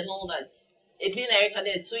date and all that? It being Erica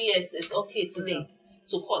there 2 years is okay to date,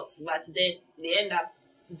 to court, but then they end up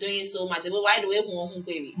doing so much. Why do we want to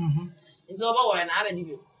pay? It's over or an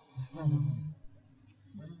avenue.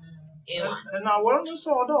 And I want to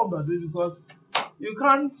show about it because you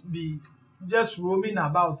can't be just roaming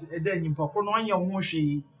about and then you perform on your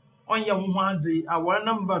moshi. On your onesie, our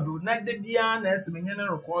number do not the beyond as many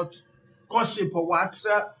record courtship or what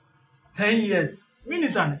 10 years.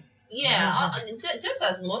 Minister. Yeah, just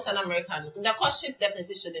as most American, the courtship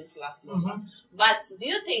definitely shouldn't last longer. But do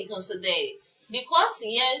you think also because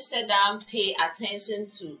should pay attention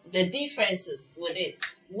to the differences with it,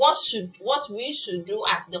 what we should do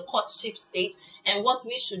at the courtship stage and what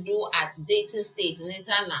we should do at dating stage.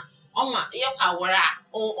 Nitana, our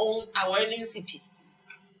NCP.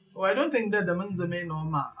 Oh, I don't think that the man's the main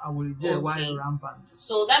normal. I will jail while rampant.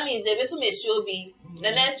 So that means the better may show be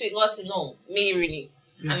the next week was me really.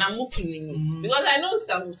 And I'm opening because I know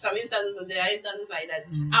some instances there are instances like that.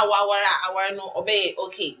 Our no obey.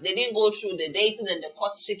 Okay, they didn't go through the dating and the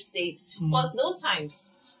courtship stage. Because those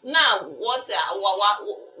times now what's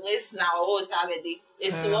now what's already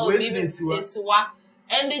it's what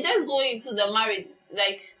and they just go into the marriage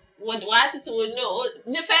like what it will know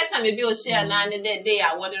the first time maybe we'll share now and the day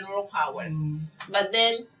I wouldn't rock power, but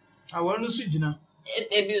then I want to switch now.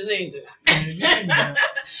 Abusing,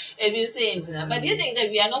 but do you think that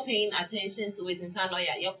we are not paying attention to it in terms of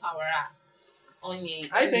your power on your?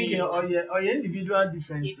 I think your individual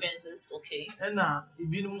differences. Okay. And now,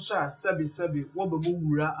 if you don't say sabi, what babu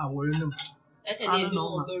wura aware no. I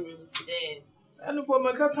know room today. And for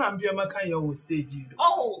my can't be a macan stage.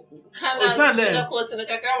 Oh, can I quote in the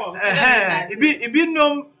cacao? If you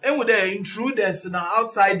know, and with the intruders now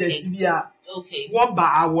outside the CBR. Okay. What by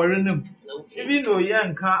our no. Okay. Even though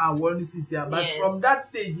young car awareness here, but from that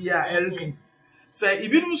stage here, Eric say,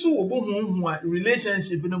 if you so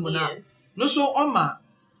relationship in the no so oma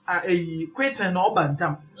a quaint or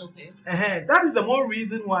bantam. Okay. That is the more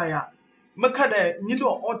reason why Makada need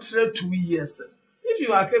to 2 years. If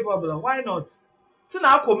you are capable, why not?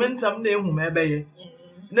 Tina commentum ne whomebe.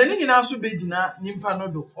 Nani in also begina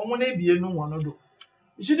nimpanodo, omone be no one do.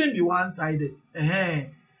 It shouldn't be one sided.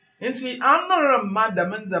 And see, I'm not a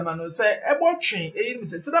madam and the man who say, a watching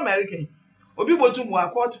to the American. Obi botum wa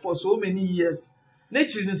court for so many years.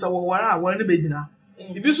 Nature is our one begina.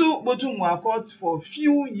 If you so botum wa court for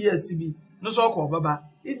few years, no so called baba.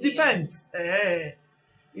 It depends. It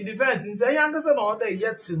depends. In the youngest and all the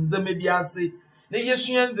yet since the maybe I say, the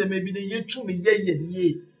Yesians and maybe the year to me,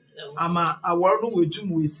 ye. Ama, I want no way to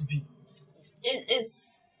waste be.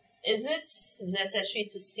 Is it necessary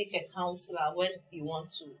to seek a counselor when you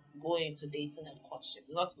want to go into dating and courtship,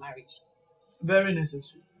 not marriage? Very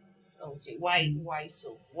necessary. Okay. Why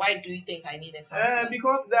so? Why do you think I need a counselor?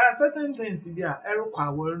 Because there are certain things there.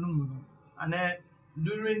 And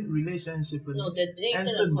during relationship. No, the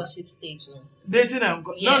dating and courtship stage. No. Dating and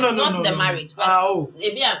no, not the marriage. But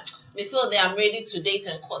maybe before they are ready to date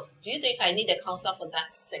and court. Do you think I need a counselor for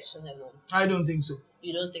that section alone? I don't think so.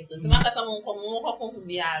 You don't think so? They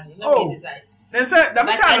said, but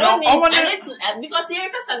I need to because here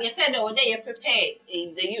person you said they prepare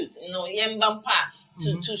the youth,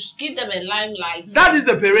 to give them a limelight. That is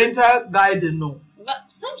the parental guidance, no. But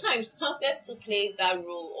sometimes counselors to play that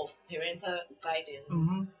role of parental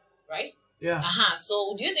guidance, right? Yeah.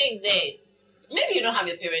 So do you think maybe you don't have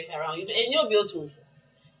your parents around you and you'll be able to?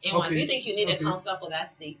 Do you think you need a counselor for that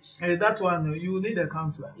stage? That one, you need a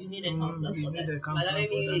counselor. You need a counselor for that. But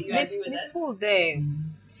maybe you agree with that. Full day.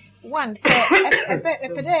 One say,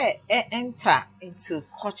 if enter into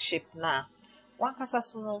courtship now, one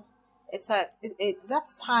casasono, it's that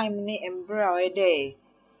time ne embra a day.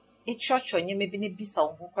 A church on you maybe ne be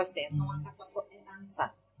some questions. No one casaso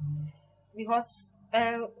answer because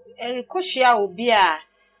koshia will be a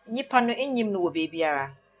nipano in him no baby.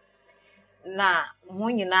 Na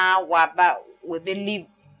when you now we live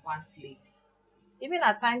one place. Even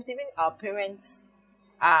at times, even our parents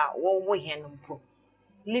are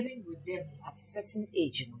living with them at a certain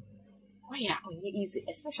age. Oh yeah, easy,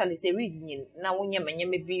 especially say reading. Now when you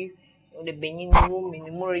maybe the Benin room in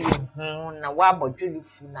the more you na wabo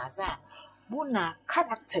julifu na za bona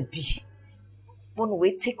character be. Bona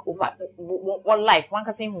we take over one life. One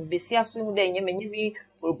can say who be serious then you maybe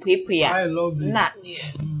will pay. I love you.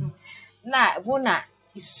 Na bona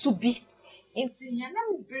isubi inti yana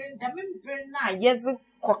mbere na yezi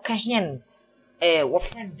kokahen wo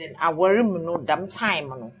friend den awarim no dam time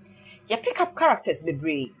no ya pick up characters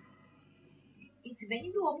bebre inti ben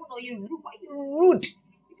you wo no you rude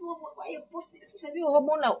why you post especially wo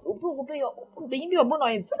mo na ben you wo no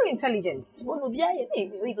very intelligent ti bo no bia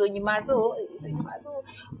ye we do nyimazo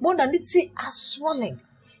bona nditi swelling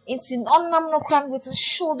inti onnam no kran with his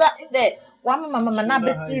shoulder in there one mama na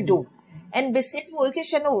betri do. And be sipping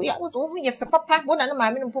vacation. Oh, yeah, what's over here for papa? One and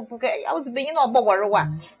my minimum. I was being no bower.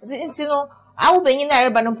 I will be in there,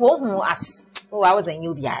 but no as. Oh, I was a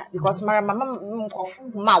new year because my mamma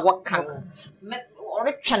what can or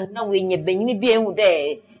it can know when you're being being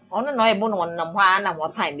there. On a no one and one and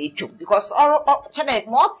what time it took because or Channel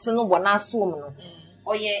Mots no one asked woman.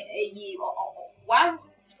 Oh, yeah, one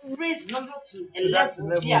raise number 2 and left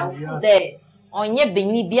there. On your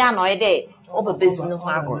being piano a day. Over business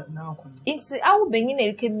harbor. It's our being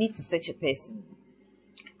you can meet such a person.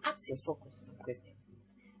 ask yourself some questions.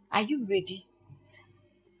 Are you ready?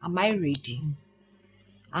 Am I ready?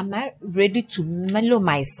 Am I ready to mellow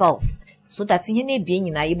myself so that in being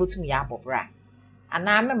in able to me up bra? And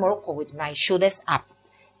I'm a Morocco with my shoulders up.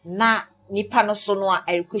 Na nipa no so no a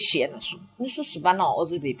erikuhie no so. Nso suba na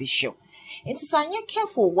ozi baby show. Nti sanye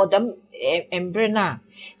careful what them embre na.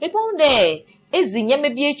 People there ezinye me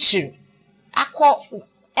bi echi. Akọ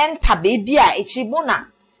enter baby a echi bo na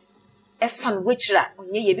esan wechira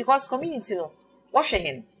onye ye because community no what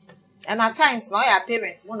him. And at times now your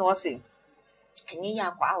parents mo no say enye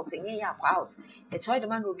ya kwa out. E choy the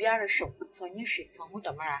man obi are show. So onye hwet so ho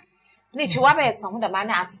damara. Nichi wabe some the man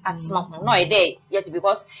at no a day yet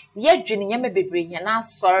because yet drinking yam bebre here now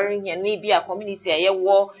sorry ye may be a community a ye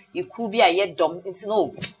war you could be a yet dumb it's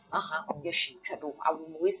no on your sheep cado I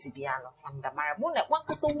will waste piano from the marabona one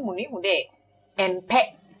castle woman who day and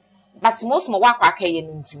pet but most more work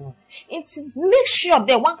into make sure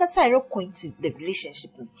that one can say to the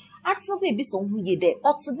relationship at some baby so who ye there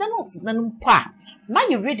or to them pa now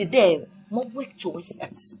you ready there more work towards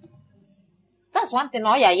that. That's one thing.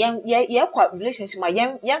 Oh yeah, yeah, quite relationship. My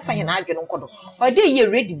young fan and I don't know. But they you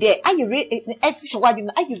ready there? Are you ready? Are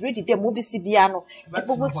you ready there? Maybe Sibiano. A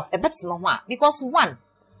better no one because one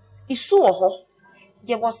is so ho.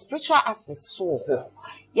 There was spiritual aspect so ho.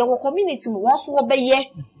 Your community was to obey.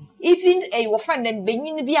 Even your friend and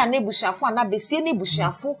Benin be a nebushafu and be seen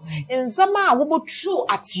nebushafu and somehow will throw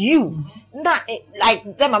at you. That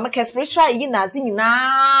like them, I'm a spiritual in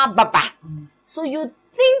baba. So you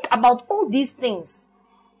think about all these things,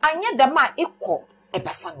 and yet the man equal a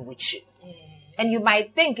person with you. And you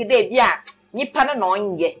might think they be nipa no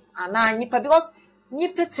ye, and nipa because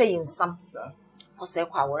nipa saying some or say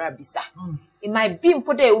kwa bisa. It might be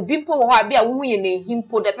put there, be put or be a woman in him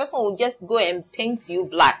put the person will just go and paint you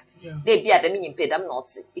black. They be at the meaning pay them not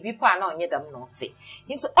say. If people are not yet them not say.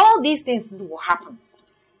 It's all these things will happen.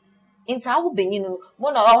 Into how being you know,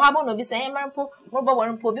 one or how no be saying, mobile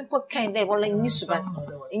one poor people kind of all in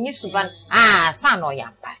Yusuban, son or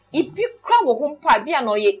yampa. If you crowd home pie, be an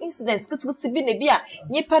oye incidents, good to be a beer,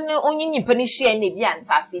 nippon only nippon share any beer and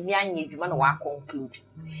sassy behind you, man, conclude.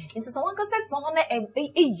 Into someone said someone a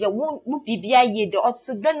year won't be a year, the odds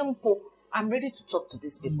I'm ready to talk to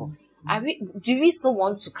these people. Do we still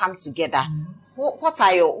want to come together? What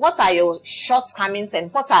are your shortcomings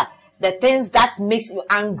and what are the things that makes you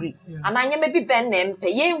angry? And I may be ben them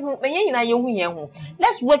pay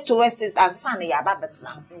let's work towards this and son ya babets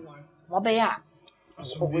now.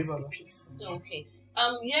 Always be peace. Okay.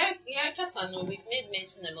 Kasano, we've made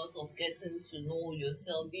mention a lot of getting to know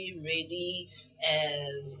yourself, be ready,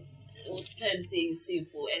 what term say you see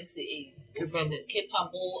for SAA,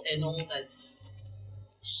 capable and all that.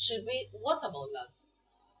 What about love?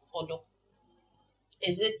 Odo?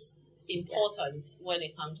 Is it important when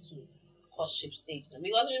it comes to courtship stage?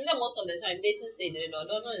 Because remember, most of the time, dating stage, they don't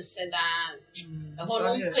know because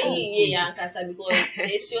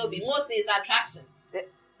it should be mostly it's attraction.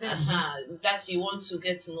 That you want to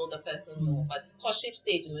get to know the person more. But courtship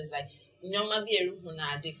stage is like,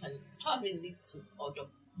 they can probably lead to Odo.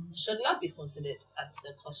 Should love be considered at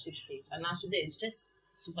the courtship stage? And after that, it's just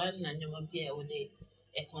Suban and Yomabia or they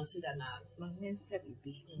consider now.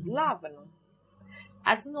 Love, no.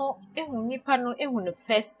 As no, nipa no the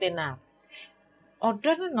first thing now. Or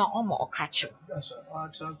don't know omo or catch you.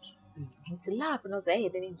 It's love no say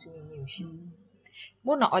heading to me.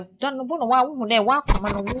 Bona or don't know bona who they walk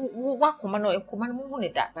command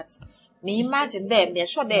that, but me imagine them, they're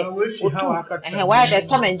sure they why the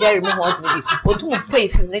Tom and Jerry wants me. Or to pay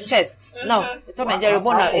from the chest. No, Tom and Jerry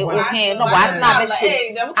Bona okay, no was not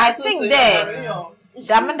shit. I think there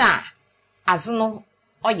Damana as no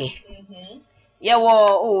oh yeah. Yeah,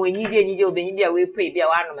 well, you did be away, pay be a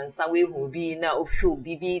one and some way will be now feel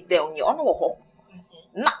BB there on your own.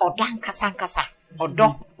 Not or Dankasa or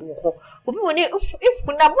dog. When I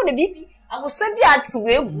want to be, I will send you out to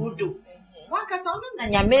where would do. One castle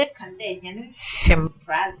and American day, him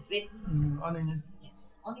Brazil.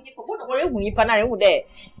 Yes, only for what when you pan there.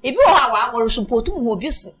 If you are our support to move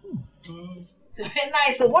you soon. So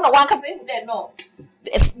nice, so one castle there, no.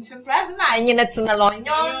 If President, you know, it's on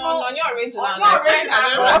your original.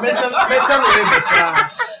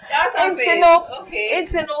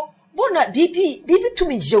 It's no. Bona BB to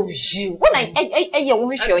me, Joe. When I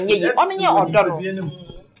wish you on your done.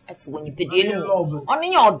 That's when you pay on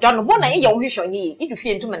your done. Bona you wish on ye, if you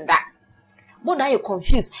feel to man that. Bona you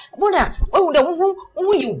confused. Bona, oh, the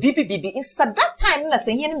you BB. It's at that time,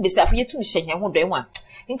 nothing him beside you to say him what they want.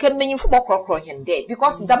 In can mean football crock him there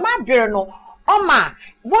because the man no. Oma,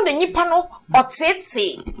 what the nipano or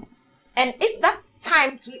tete. And if that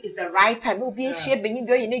time too is the right time. Will be a shape and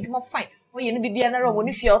you need more fine. Well, you need be another one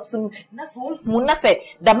if you're some. That's all. Muna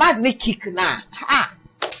say the man's kick now. Ah,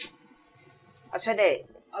 I said, I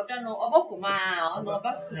don't know about Kuma or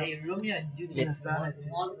Basley, Romeo and Juliet.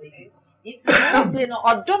 It's mostly no,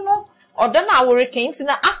 or don't know, hurricanes in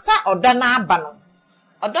after or donna bano.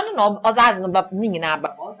 Or don't know, or that's not Nina,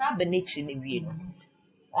 but or that Benich in the real.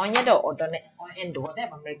 On your door or done it or end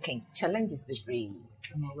whatever American challenges the brave.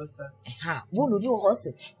 Ha, one of your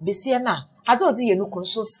horses, Bessiana. I told you no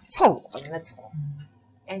conscious so on that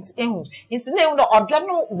and it's the name of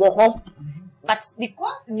Ordano Woho. But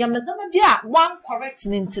because Yamadama one correct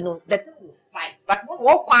Nintino that will fight, but one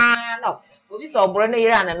walk out. We saw Brenda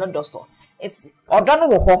Iran and not Dosso. It's Ordano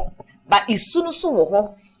Woho, but it's soon so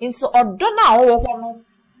woho. Into Ordana or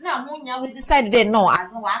now, we decided no, I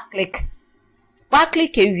know I click.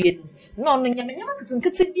 Click a no, no, Yaman.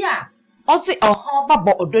 Oti ohoba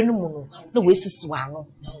bo odonu mu no na we sisiwa no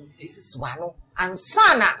esisiwa no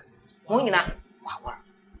ansana mo nyina wawa.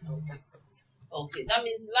 Okay, that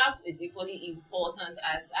means love is equally important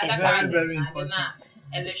as other characters in the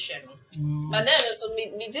election. But then also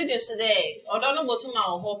me did yesterday. I don't know what to my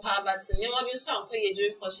hopa, but you know you sound quite you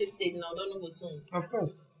doing for shifting. I don't know what to. Of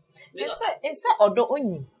course. It's odo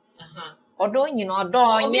onyi. Although you know,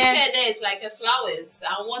 there is like a flowers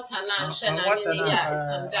and water and shana it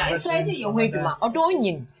can die. So I you wait ma. Although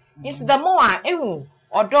you, it's the more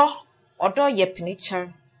although ye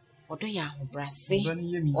piniture, although ya brasi,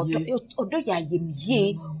 although ya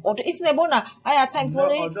ye, although it's the bona. I at times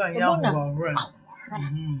only bona.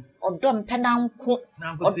 Although penam cook.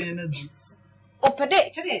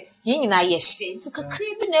 Opede today. Yin na yes. It's a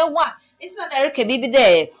creepy no one. It's not Eric baby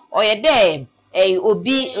there or a day.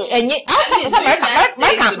 Obi enye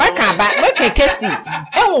America kesi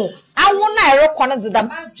I won na ero kono dida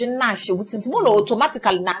madwen na hye wutinti mo no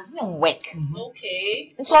automatically na work.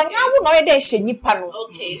 Okay. So anya wo no ye dey hye nipa no.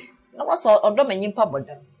 Okay. Na wo so odo manyimpa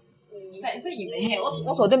boda. Say you he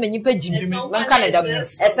wo so odo manyimpa jimi man Canada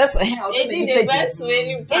SS he odo manyimpa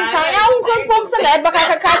jimi. Anya wo ko pom se na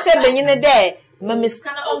baka ka che benyin de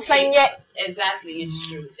mamiska na onfanye. Exactly, it's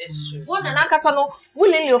true. It's true. One and Akasano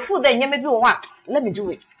willing your food, then you may be what? Let me do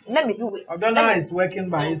it. Let me do it. I don't know. It's working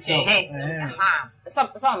by itself.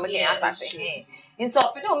 Some again, as I say. And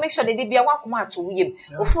so, we don't make sure that they be a walk mat to him.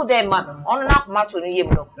 Or food them man on an up mat to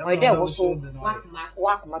him. Or there was so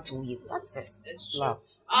walk mat to him. That's it. It's true.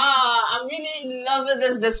 I'm really loving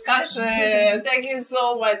this discussion. Thank you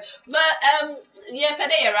so much. But yeah,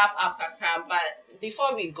 today wrap up, but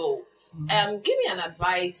before we go. Give me an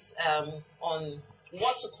advice on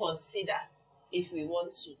what to consider if we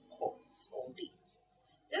want to court or date.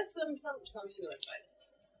 Just some few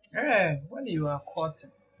advice. When you are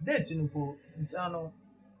courting, dating for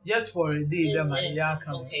just for a day,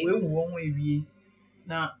 we won't be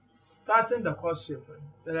now starting the courtship.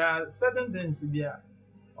 There are certain things to be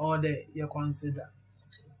or that you consider.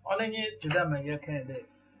 Only to them you can do.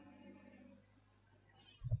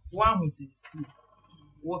 One who sees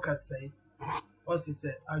workers say, what's he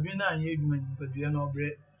said? I do not hear you but you know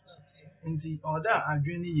bread. And see, or that I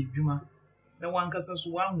do need you. The one causes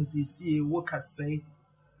one who see workers say,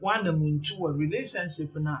 one the moon to a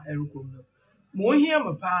relationship in our aeroplane. More here,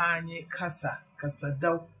 my pany, casa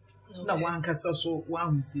dow. No one casa so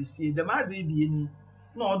one who see the Mazzi be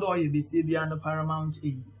no door you be see beyond the paramount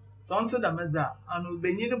E. So answer the mother, and will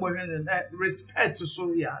be neither boy and respect to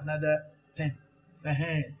so ya another 10. The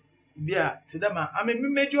hand. Yeah, to them, I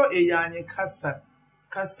mean, major a yarn casa,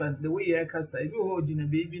 the way I casa, you hold in a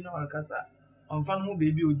baby no casa, on fun who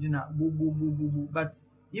baby ojina, boo, but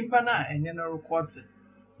impana and general quarter,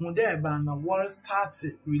 who there by a war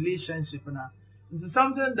started relationship now. It's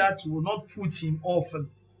something that will not put him often.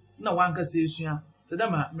 No one can say, to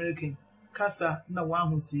them, American casa, no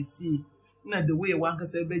one who sees, not the way one can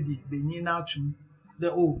say, Beji, the near now to the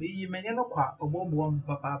old, be may no quack or bomb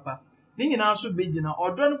papa. Then you should be dinner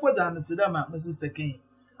or don't put down to them, Mrs. King.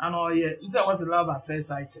 And all year, it was a love at first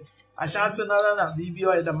sight. I shall send another baby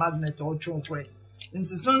or the magnet or chokwe. In the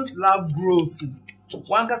son's love grows.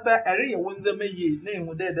 One can say, I really won't may name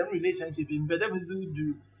with them relationship in better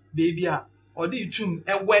do baby or do you tune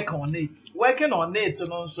and work on it. Working on it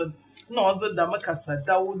and also, no, the Damakasa,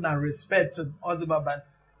 that would not respect or the Baba.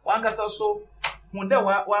 One can also, when there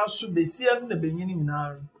were should be seeing the beginning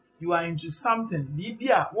now. You are into something.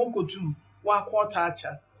 Libya won't go to 1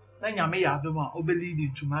 quarter. Then you may have the one or lead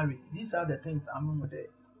you to marriage. These are the things I'm with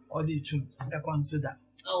it or the to consider.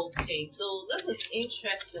 Okay, so this is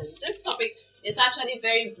interesting. This topic is actually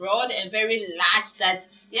very broad and very large. That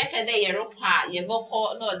Europa,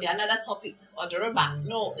 no, the another topic or the rubber.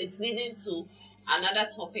 No, it's leading to another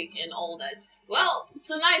topic and all that. Well,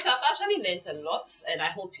 tonight I've actually learned a lot, and I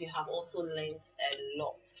hope you have also learned a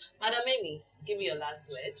lot. Madam Amy, give me your last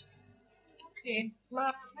word. Okay,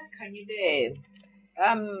 can you there?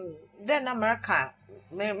 Then America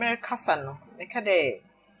sano, make de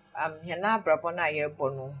Yana Brabona year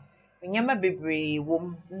bono. Minyama bebre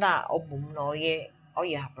wom na obum no ye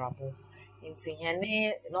brabo. In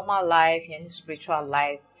Sinyane normal life, and spiritual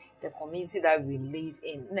life, the community that we live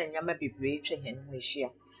in, Nanyama bebre hen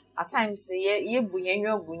wishia. At times, ye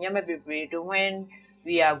bunyama bebre when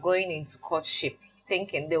we are going into courtship,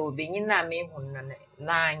 thinking there will be name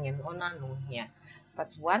nine and honor no here.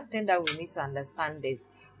 But one thing that we need to understand is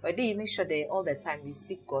whether you make sure that all the time you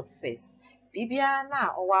seek God first. Bibia na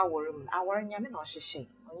our nyame no hwehwe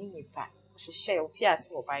oni nipa hwehwe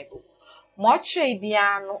ofiase wo Bible. Mo twe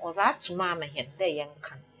bia no oza tuma amahen dey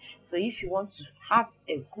yenkan. So if you want to have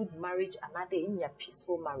a good marriage, another in your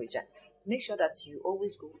peaceful marriage, make sure that you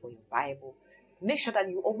always go for your Bible. Make sure that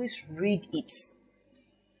you always read it.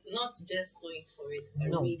 Not just going for it,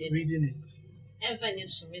 but reading it.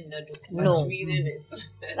 No, reading it.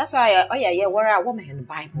 That's why we're a woman in the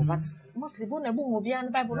Bible, but mostly boom will be on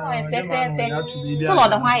the Bible. No, still on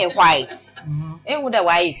the white. And with a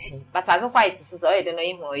wife, but as a white, so I don't know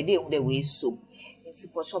him or idea with the way so. It's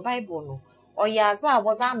what your Bible no. Or yaza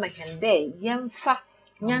was a man day, young fa,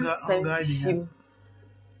 young him.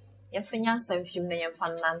 Young him, young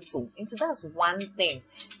fan nanto. Into that's one thing.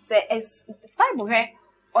 Say, as the Bible here.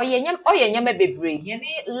 Or nyama bebre,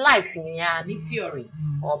 any life in any theory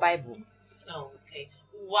or Bible. Oh, okay.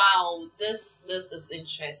 Wow, this is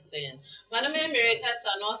interesting. Madam America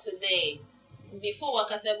not today. Before what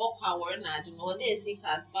I said about power and do know they seek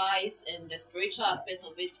advice and the spiritual aspect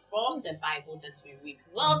of it from the Bible that we read.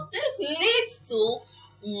 Well, this leads to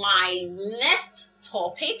my next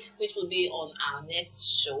topic, which will be on our next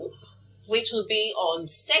show, which will be on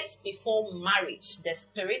sex before marriage, the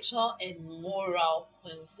spiritual and moral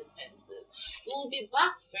consequences. We will be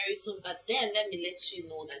back very soon, but then let me let you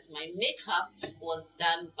know that my makeup was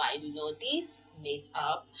done by Lodi's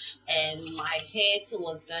Makeup, and my hair too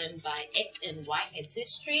was done by X and Y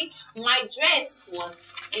Artistry. My dress was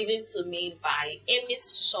given to me by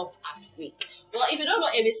Amy's Shop Afrique. Well, if you don't know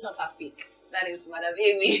Amy's Shop Afrique, that is Madam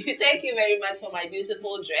Amy. Thank you very much for my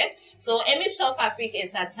beautiful dress. So Amy's Shop Afrique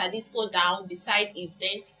is at Tadisco down beside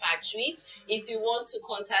Event Factory. If you want to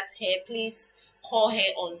contact her, please call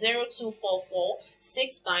her on 0244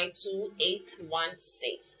 692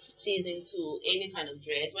 816. She's into any kind of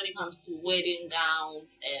dress when it comes to wedding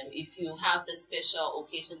gowns. If you have the special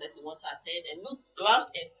occasion that you want to attend and look glam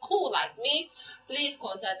and cool like me, please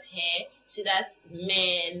contact her. She does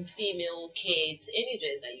men, female, kids, any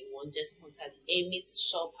dress that you want. Just contact Amy's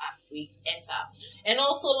Shop Afrique SA. And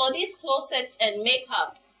also Lodi's Closets and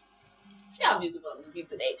Makeup. See how beautiful I'm looking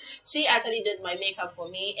today. She actually did my makeup for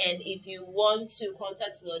me, and if you want to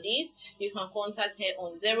contact Lodi's, you can contact her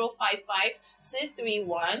on 055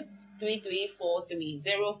 631 3343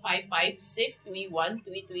 055 631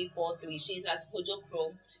 3343. She's at Kojo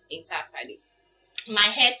Chrome in Takrady. My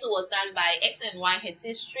hair too was done by X and Y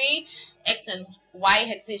Artistry. X and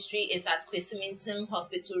Y Artistry is at Quissimington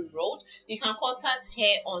Hospital Road. You can contact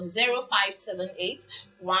her on 0578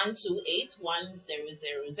 128 100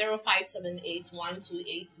 0578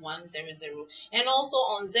 128 100 and also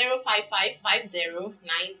on 055 50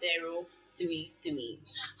 9033.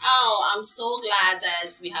 Oh, I'm so glad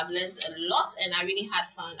that we have learned a lot and I really had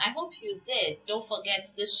fun. I hope you did. Don't forget,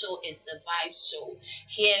 this show is the Vybez Show.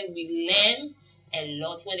 Here we learn a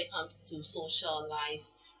lot when it comes to social life,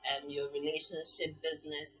 your relationship,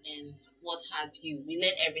 business, and what have you. We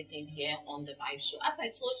learn everything here on the Vybez Show. As I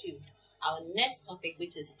told you, our next topic,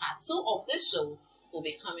 which is part 2 of this show, will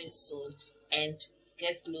be coming soon. And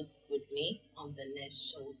get glued with me on the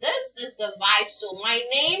next show. This is the Vybez Show. My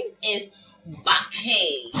name is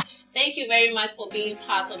Bakay. Thank you very much for being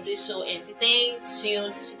part of this show and stay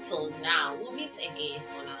tuned till now. We'll meet again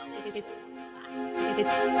on our next show.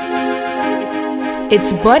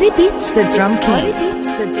 It's Body Beats the Drum King.